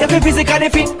dancer, if you physically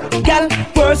fit. Girl,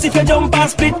 first if you jump and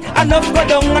split, enough go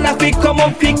down and a pick come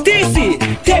up pick. TC,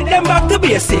 take them back to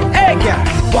basic. Hey girl,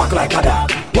 walk like a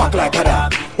dog, walk like a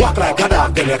dog, walk like a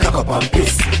dog, then you cock up and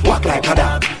piss. Walk like a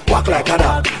dog, walk like a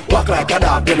dog, walk like a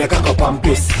dog, then you cock up and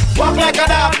piss. Walk like a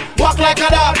dog, walk like a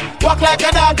dog, walk like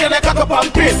a dog, then you cock up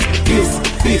and piss. Piss,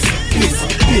 piss, piss,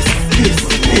 piss, piss,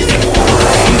 piss.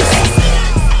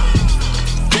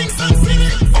 Kingston City,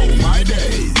 oh my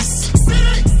days.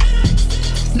 City,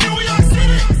 New York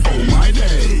City, oh my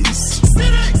days.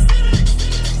 City,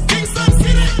 Kingston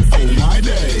City, oh my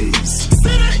days.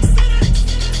 City,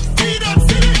 T-Dot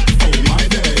City, oh my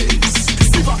days.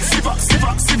 Siva, Siva,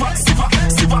 Siva, Siva, Siva,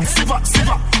 Siva, Siva,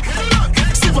 Siva.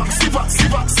 Siva, Siva,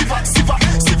 Siva, Siva, Siva,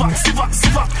 Siva, Siva,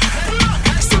 Siva.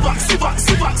 Siva, Siva,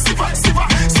 Siva, Siva, Siva,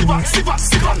 Siva, Siva,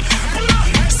 Siva.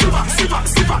 Siva, Siva,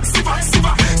 Siva, Siva,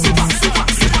 Siva, Siva, Siva,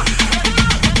 Siva.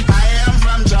 I am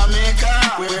from Jamaica,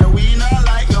 where we not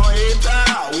like no hater.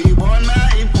 We born a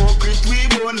hypocrite, we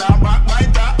born a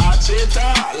backbiter, a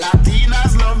traitor.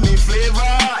 Latinas love me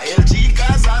flavor, LG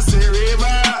cause I say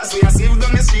ravers. We are sieve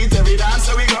down the street every dance,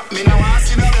 so we got me now I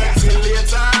see the next till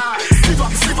later. Siva,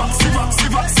 Siva, Siva,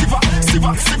 Siva, Siva,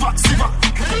 Siva, Siva, Siva.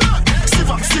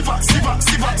 Siva, Siva, Siva,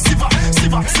 Siva, Siva,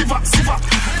 Siva, Siva, Siva.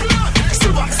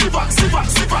 Siva, Siva, Siva,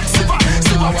 Siva, Siva,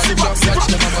 Siva, Siva,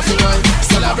 Siva.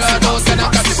 Celebrados and a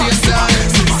conversation.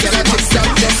 Get a tick up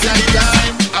just like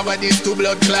time. Our this to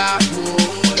blood clot.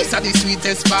 It's a the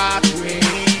sweetest part.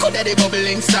 Could the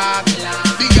bubbling start.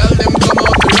 The girl them come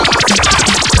out to rock.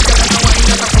 Girl no wine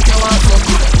that a fuck you want fuck.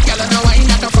 Girl no wine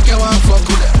that a fuck you want fuck.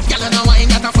 Girl no wine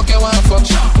that a fuck you want fuck.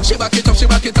 She back it up, she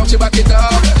back it up, she back it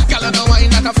up. Girl no wine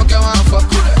that a fuck you want fuck.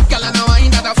 Girl no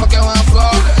wine that a fuck you want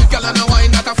fuck. Girl no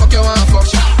wine that a fuck you want fuck.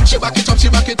 She back it up, she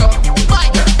back it up. My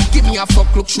girl, give me a fuck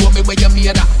look, show me where you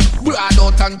made that. Broad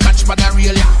out and catch for the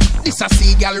real ya. This a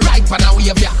seagull right for the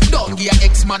wave ya. Don't give your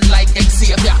ex-man like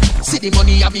Xavier. See the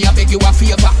money and me a beg you a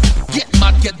favor. Get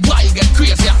mad, get wild, get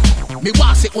crazy ya. Me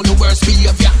want say on the worst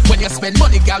behavior. When you spend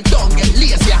money, girl, don't get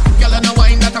lazy ya. Girl no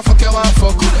wine that a fuck you want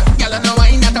fuck. Girl no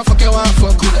wine that a fuck you want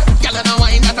fuck. Girl no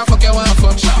wine that a fuck you want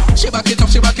fuck. She back it up,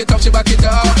 she back it up, she back it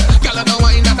up. Girl no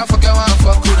wine that a fuck you want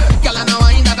fuck. Girl no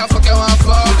wine that a fuck you want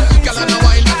fuck. Girl no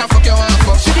wine that a fuck you want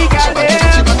fuck. She back it up,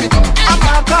 she back it up.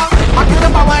 I get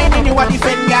up a wine and you a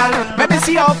defend, gal. Let me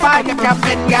see how far you can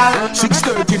bend, gal.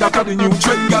 6:30, that's the new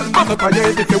trend, gal. I'm up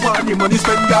ahead if you want the money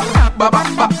spend, gal. Ba ba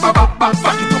ba ba ba ba,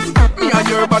 back it up. Me and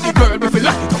your body, girl, if you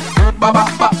lock it up. Ba ba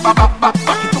ba ba ba ba,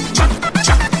 back it up. Chak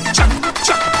chak chak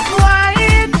chak.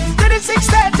 Wine to the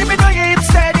 6:30, me know you hip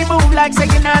steady, move like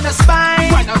saying on the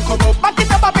spine. Wine and come up, back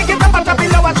it up, pick it up, and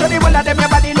below and show the whole of them your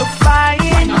body look fine.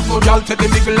 Wine and go down to the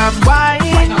middle and wine.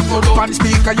 Wine and go down on the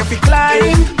speaker, you fi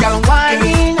climb, gal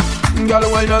wine. Girl,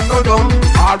 why not go down?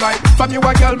 Alright, from you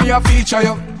a girl, me a feature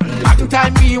you. Long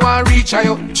time me want reach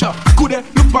you. Coulda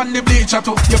look on the bleacher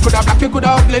too. You coulda black, you coulda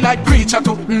ugly like preacher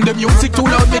too. The music too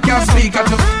loud, me can't speak at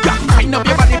you. Yeah, wind up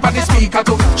your body for the speaker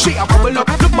too. She a bubble up,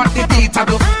 look what the beat a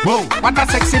do. Whoa, what a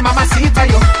sexy mama seat a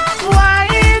you.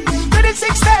 Wine to the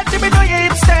 6:30, me know you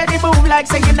hip steady, move like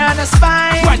singing on the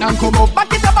spine. Wine and come up,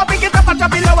 back it up, pick it up, and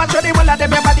drop it low, and show the whole of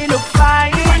them your body look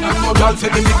fine. Wine and go down to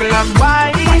the middle and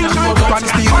wine. Wine and go down on the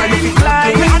speaker, you fi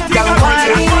climb. Girl,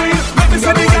 wine. Let me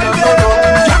see the girl go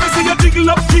down. Let me see you jiggle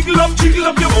up, jiggle up, jiggle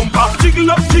up your bumper.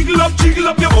 Jiggle up, jiggle up, jiggle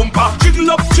up your bumper.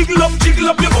 Jiggle up, jiggle up, jiggle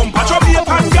up your bumper.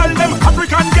 Jamaican gal them,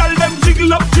 African gal them.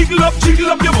 Jiggle up, jiggle up,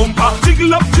 jiggle up your bumper.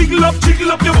 Jiggle up, jiggle up,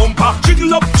 jiggle up your bumper.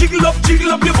 Jiggle up, jiggle up,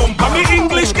 jiggle up your bumper. Me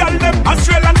English gal them,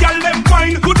 Australian gal them.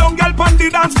 Wine, good on gal pon the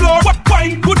dance floor. What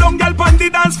wine, good on gal pon the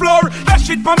dance floor. That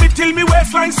shit pon me till me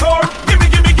waistline sore. Gimme,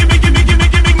 gimme, gimme, gimme, gimme,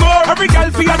 gimme more. Every gal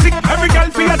for your tick, every gal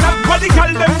for your tap. What the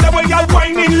gal them, the way y'all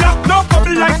whining lock. No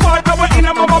bubble like water, we in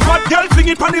a mama pot. Gal fling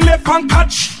it pon the left and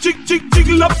catch.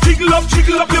 Jiggle up, jiggle up,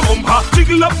 jiggle up your bumper.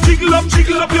 Jiggle up, jiggle up,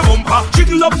 jiggle up your bumper.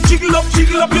 Jiggle up, jiggle up,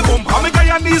 jiggle up your bumper. Me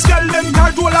Guyanese gal them,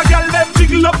 Cardola gal them.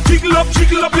 Jiggle up, jiggle up,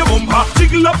 jiggle up your bumper.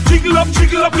 jiggle up, jiggle up,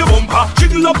 jiggle up your bumper.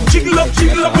 Jiggle up, jiggle up,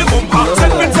 jiggle up your bumper.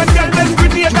 Segments and girl, then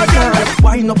grenade a girl.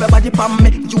 Wind up your body pon me,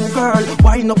 you girl.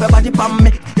 Wind up your body pon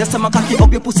me. Yes, I'm a cocky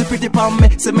up your pussy pretty pon me.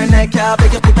 See me neck, yeah,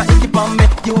 beg you put a icky pon me,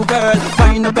 you girl.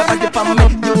 Wind up your body pon me,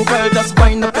 you girl. Just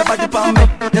wind up your body pon me.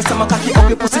 Yes, I'm a cocky up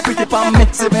your pussy pretty pon me.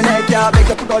 See me neck, yeah, beg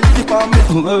you put a icky pon me.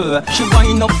 She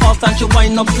wind up fast and she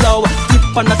wind up slow. Tip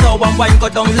on the toe and wine go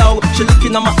down low. She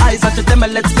looking at my eyes and she tell me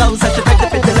let's go. So she ready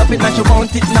for the loving and she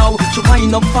want it now. She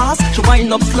wind up fast, she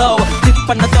wind up slow. Tip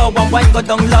on the toe and wine go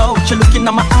down low. She looking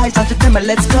at my eyes and she tell me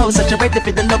let's go. So she ready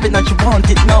for the loving and she want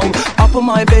it now. Up on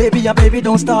my baby and baby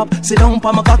don't stop. Sit down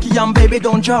on my cocky and baby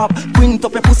don't drop. Quint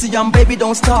up your pussy and baby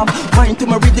don't stop. Wine to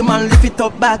my rhythm and lift it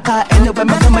up back. Anyway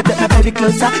me come and take my baby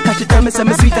closer. Cause she tell me say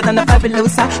me sweeter than a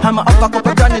fabulosa. I'm a upper cup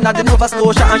of running at the Nova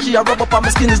Scotia. And she a rub up on my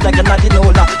skin is like a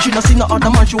Nadinola. She no see no other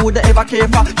man she woulda ever care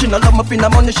for. She no love me for no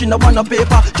money, she no want no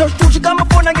paper. Just two, she got my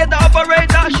phone and get the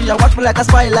operator. She a watch me like a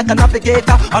spy, like a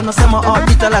navigator. I no say my heart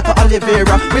beat her like a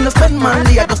Oliveira. We no spend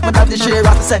money, I just my daddy share.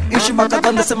 Say if she back a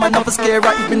gun, they say my never scare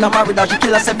her. If me not married her, she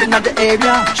kill herself in the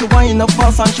area. She wind up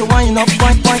fast and she wind up,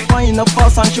 wind up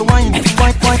fast and she wind up,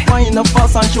 wind up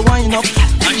fast and she wind up.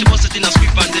 And she bust it in a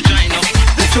sweep and the join up.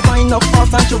 She wind up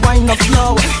fast and she wind up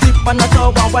slow. Tip on the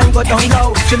toe and wine go down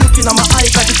low. She looking at my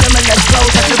eyes and she tell me let's go.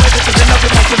 So she ready to the love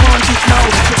it like she want it now.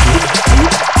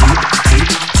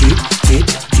 Tip,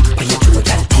 on your toe,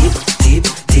 girl. Tip.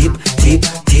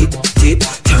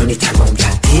 Turn it around,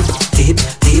 girl. Tip,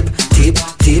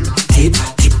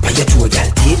 on your toe, girl.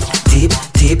 Tip,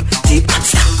 and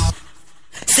stop.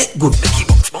 Set good, Becky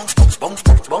bounce.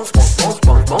 Becky bounce.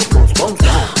 Becky bounce.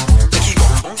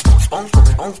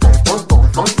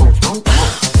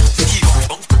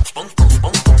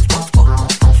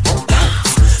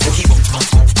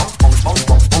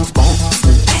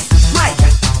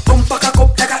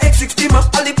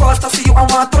 See you, I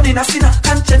want turn in a sinner.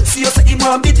 Conscience, see you say him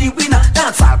want be the winner.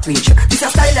 Dance all preacher, this a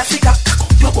style of figure. Cock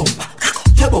up your bumper, cock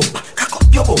up your bumper, cock up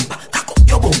your bumper, cock up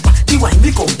your bumper. The wine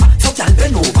we come back, so y'all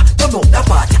bend over, turn up the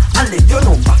party and let your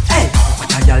number. Hey,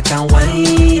 what a y'all can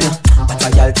wine, what a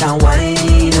y'all can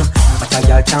wine, what a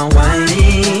y'all can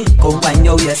wine. Come wine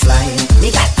your waistline,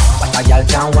 nigga. What a y'all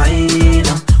can wine,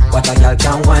 what a y'all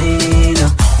can wine,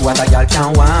 what a y'all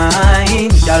can wine.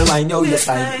 Y'all wine your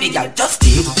waistline, nigga. Just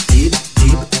tip.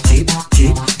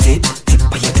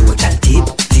 On your toe, girl.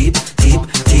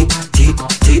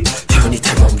 Tip. Turn it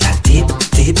around, girl. Tip.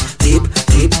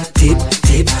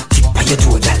 On your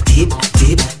toe, girl. Tip,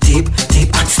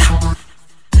 and stop.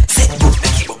 Set good,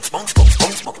 Becky bounce.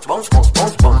 Becky bounce.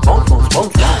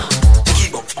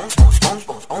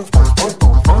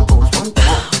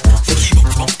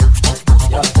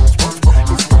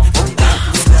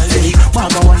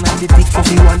 The pick for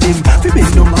me one them. We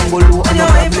bend down and go low and no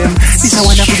problem. This a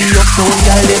wanna be the uptown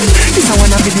girl them. This a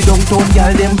wanna be the downtown girl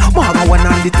them. Maga one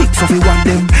and the tick for me one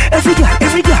them. Every girl.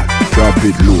 Drop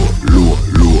it low.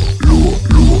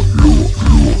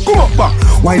 Come up back.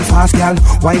 Wine fast, girl.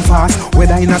 Wine fast.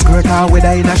 Whether in a skirt or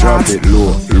whether in a short. Drop it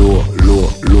low.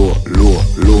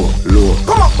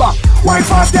 Come up back. Wine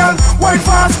fast, girl. Wine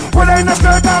fast. Whether in a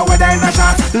skirt or whether in a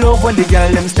short. Love when the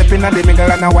girl them step in and they mingle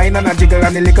and a wine and a jiggle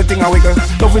and the little thing a wiggle.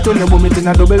 Love it when you boom it in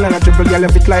a double and a triple. Girl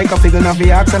if it like a figure of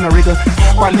the axe and a wriggle.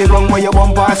 On the wrong way you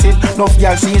bump pass it. Nuff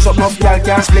girl sees up, nuff girl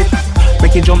can't split.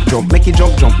 Make it jump, make it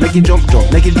jump, make it jump,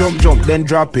 then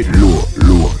drop it low.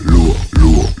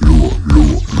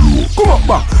 Come up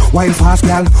back. Wine fast,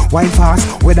 girl, wine fast.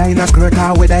 Whether in a skirt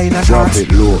or whether in a short. Drop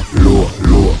it low.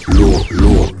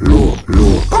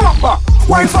 Come up back.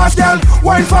 Wine fast, girl,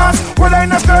 wine fast. Whether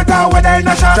in a skirt or whether in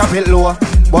a short. Drop it low,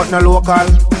 but no local.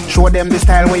 Show them the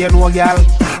style where you know, girl.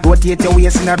 Rotate your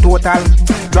waist in a total.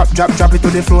 Drop it to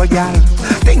the floor, girl.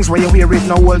 Things where you wear it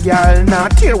no old, girl. Nah,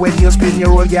 tear when you spin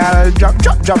your old, girl. Drop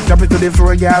it to the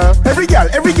floor, girl. Every girl.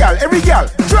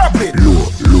 Drop it low.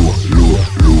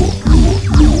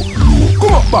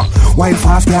 Come up back. Wine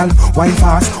fast, girl, wine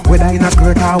fast. Whether in a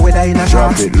skirt or whether in a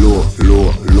short. Drop it low.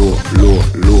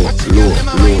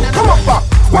 Come up back.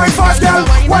 Wine fast, girl,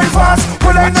 wine fast.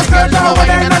 Whether in a skirt or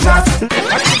whether in a short.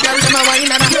 Girl, them a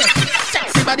wine and a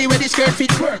sexy body where the skirt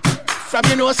fit work. From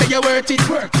you know say you worth it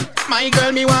work. My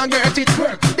girl me want girt it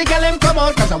work. The girl them come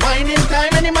out cause a whining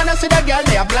time. Any man a see the girl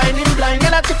they are blind.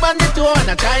 Girl a tip on the toe and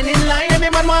a shining line. Every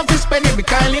man want to spend it be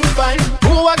calling fine.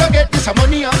 Who a go get this a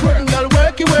money a work? Girl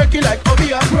work you like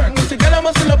hobby a work. You see girl a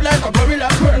muscle up like a gorilla.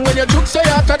 When you juke so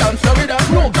you hotter than Florida.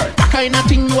 No girl, that kind of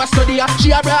thing you a study a.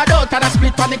 She a broad out and a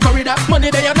split on the corridor. Money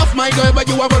they enough my girl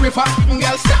but you a worry for.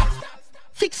 Girl stop.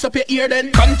 Fix up your ear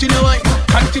then. Continue wine,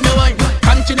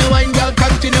 girl,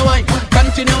 continue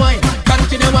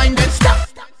wine, then stop.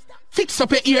 Fix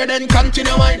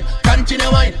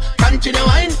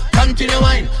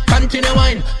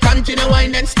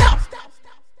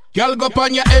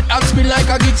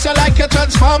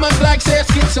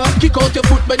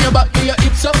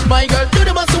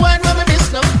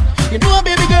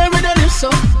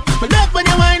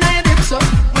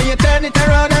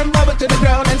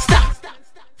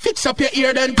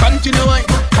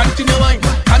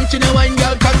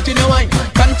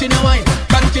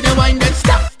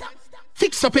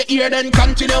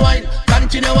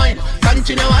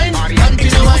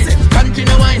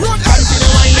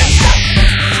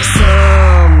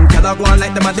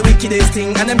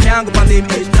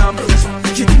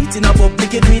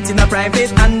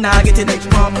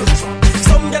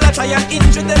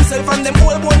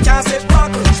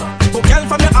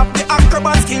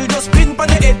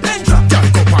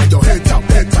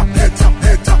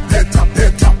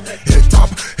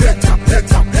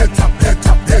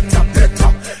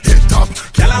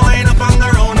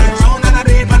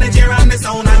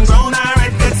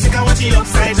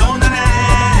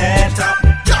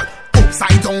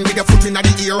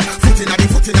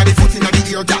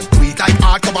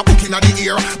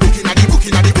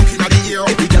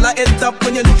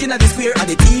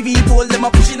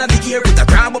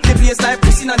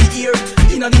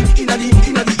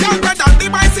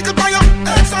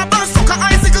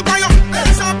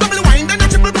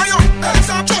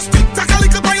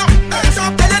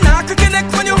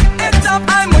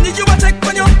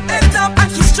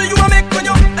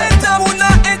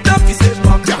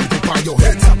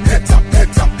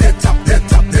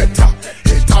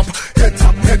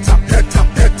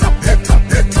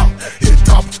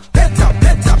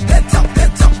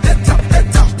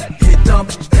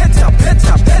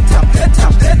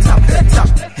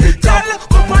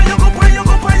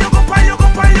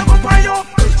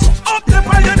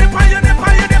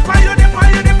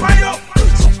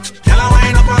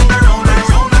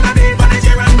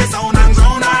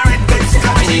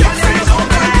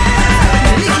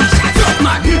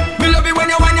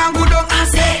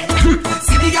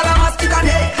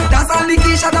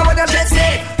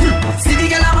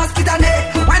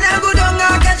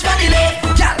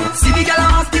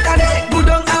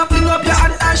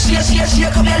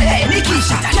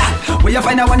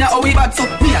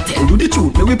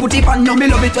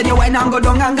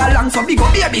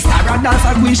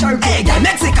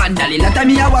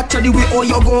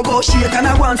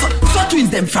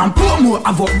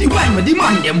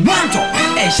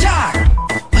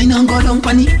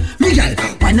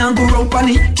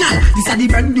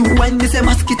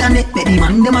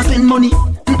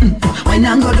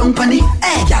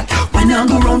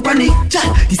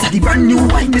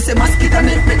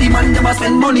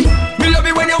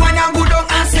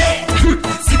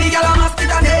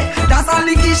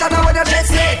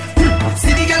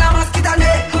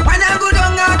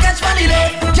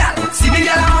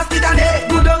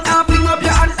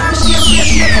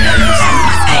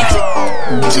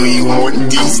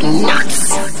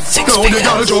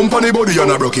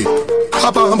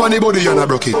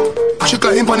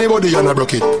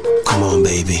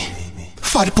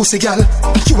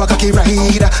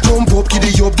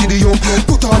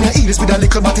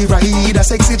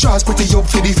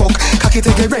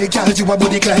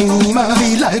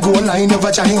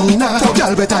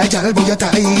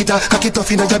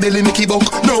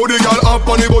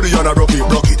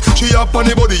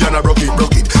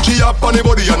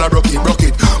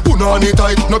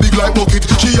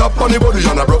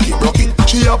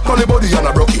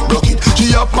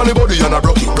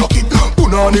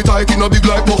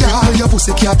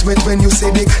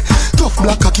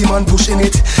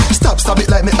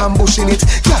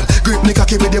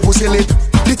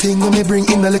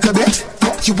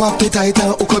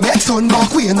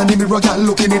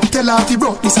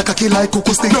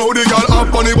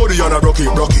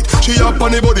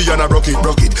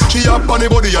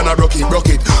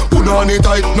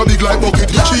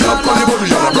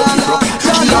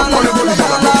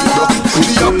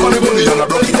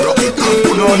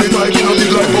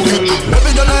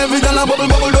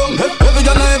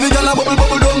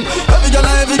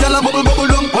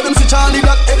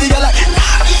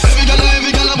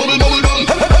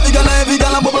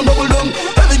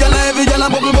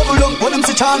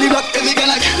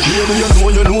Baby,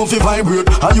 you know if you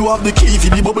vibrate, and you have the key for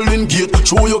the bubbling gate.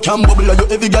 Show you can bubble, and you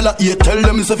every gal a 8. Tell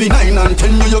them if you 9 and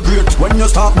 10, you're great. When you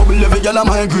start bubble, every gal a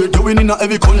migrate. You win in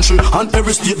every country and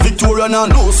every state. Victoria now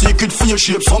no secret face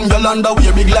shape. Some gal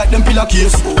underwear big like them pillar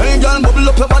case. Hey gal,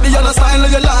 bubble up your body, and a style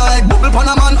you like. Bubble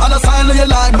pan a man, and a style you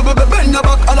like. Bend your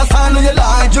back, and a style you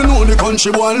like. You know the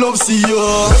country boy love see you.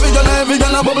 Every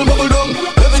gal a bubble down.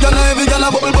 Every gal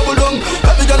a bubble down.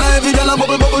 Every gal a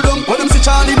bubble down. When them see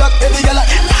Charlie Black, every gal a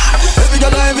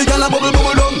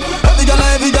bubble down.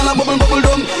 Every gal a bubble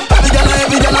down.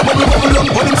 Every gal a bubble down.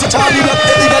 When them see Charlie Black,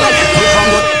 every gal a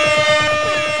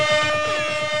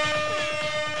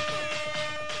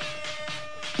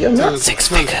You're not 6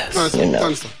 figures, you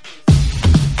know.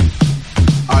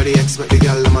 All the ex make the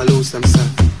girl them a lose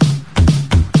themselves.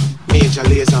 Major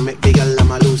laser make the girl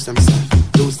them a lose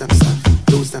themselves. Lose themselves,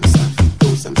 lose themselves,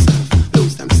 lose themselves,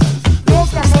 lose themselves,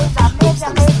 lose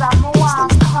themselves.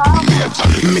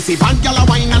 Missy bad gal a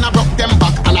wine and a broke them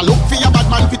back, and I look for your bad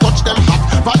man fi touch them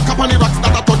hot. Bad cup on the rocks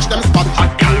that a touch them spot.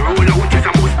 Hot gal roll out it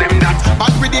a move them that.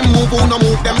 Bad with him move who no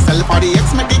move themself. All the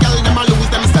ex make the gal them a lose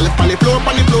themself. On the floor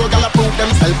gal a prove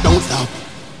themself. Don't stop.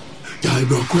 Gal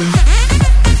broke way.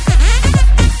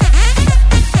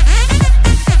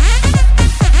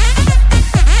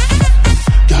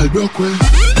 Gal broke way.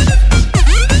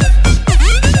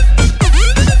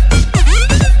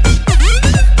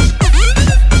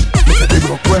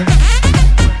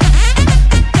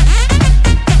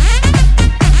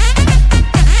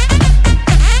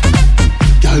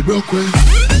 Broke way.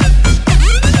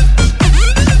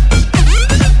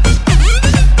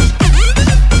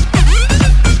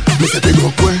 Me say they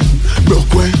broke way.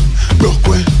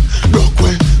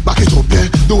 Back it up there.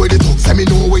 The way they talk, say me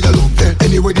know where you love there.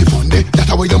 Anyway they fun there, that's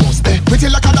how you must there. Pretty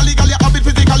like a dolly, gal, you have it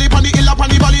physically. Pan the hill up on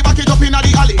the valley, back it up inna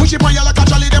the alley. Push it on you like a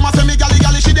trolley, them a say me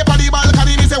gally. She dey on the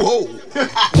balcony, me say whoa.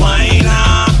 Wine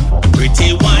up,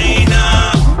 pretty wine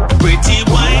up, pretty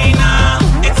wine up.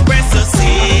 Express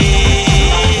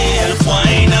yourself,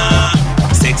 wine up,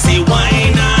 sexy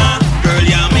wine up. Girl,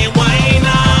 you me wine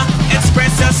up,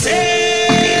 express yourself.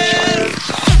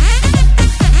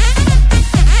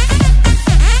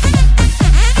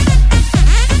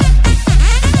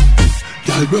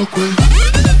 Gal broke way.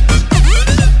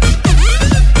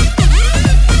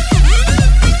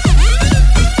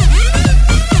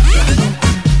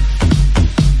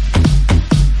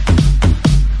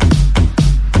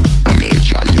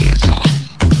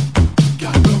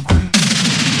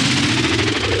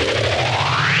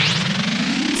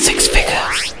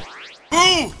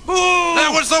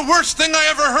 The worst thing I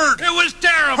ever heard. It was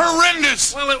terrible.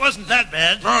 Horrendous. Well, it wasn't that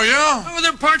bad. Oh, yeah? Oh,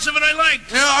 there were parts of it I liked.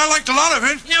 Yeah, I liked a lot of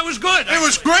it. Yeah, it was good. It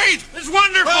was great. It's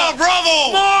wonderful. Oh,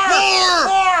 bravo.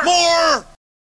 More.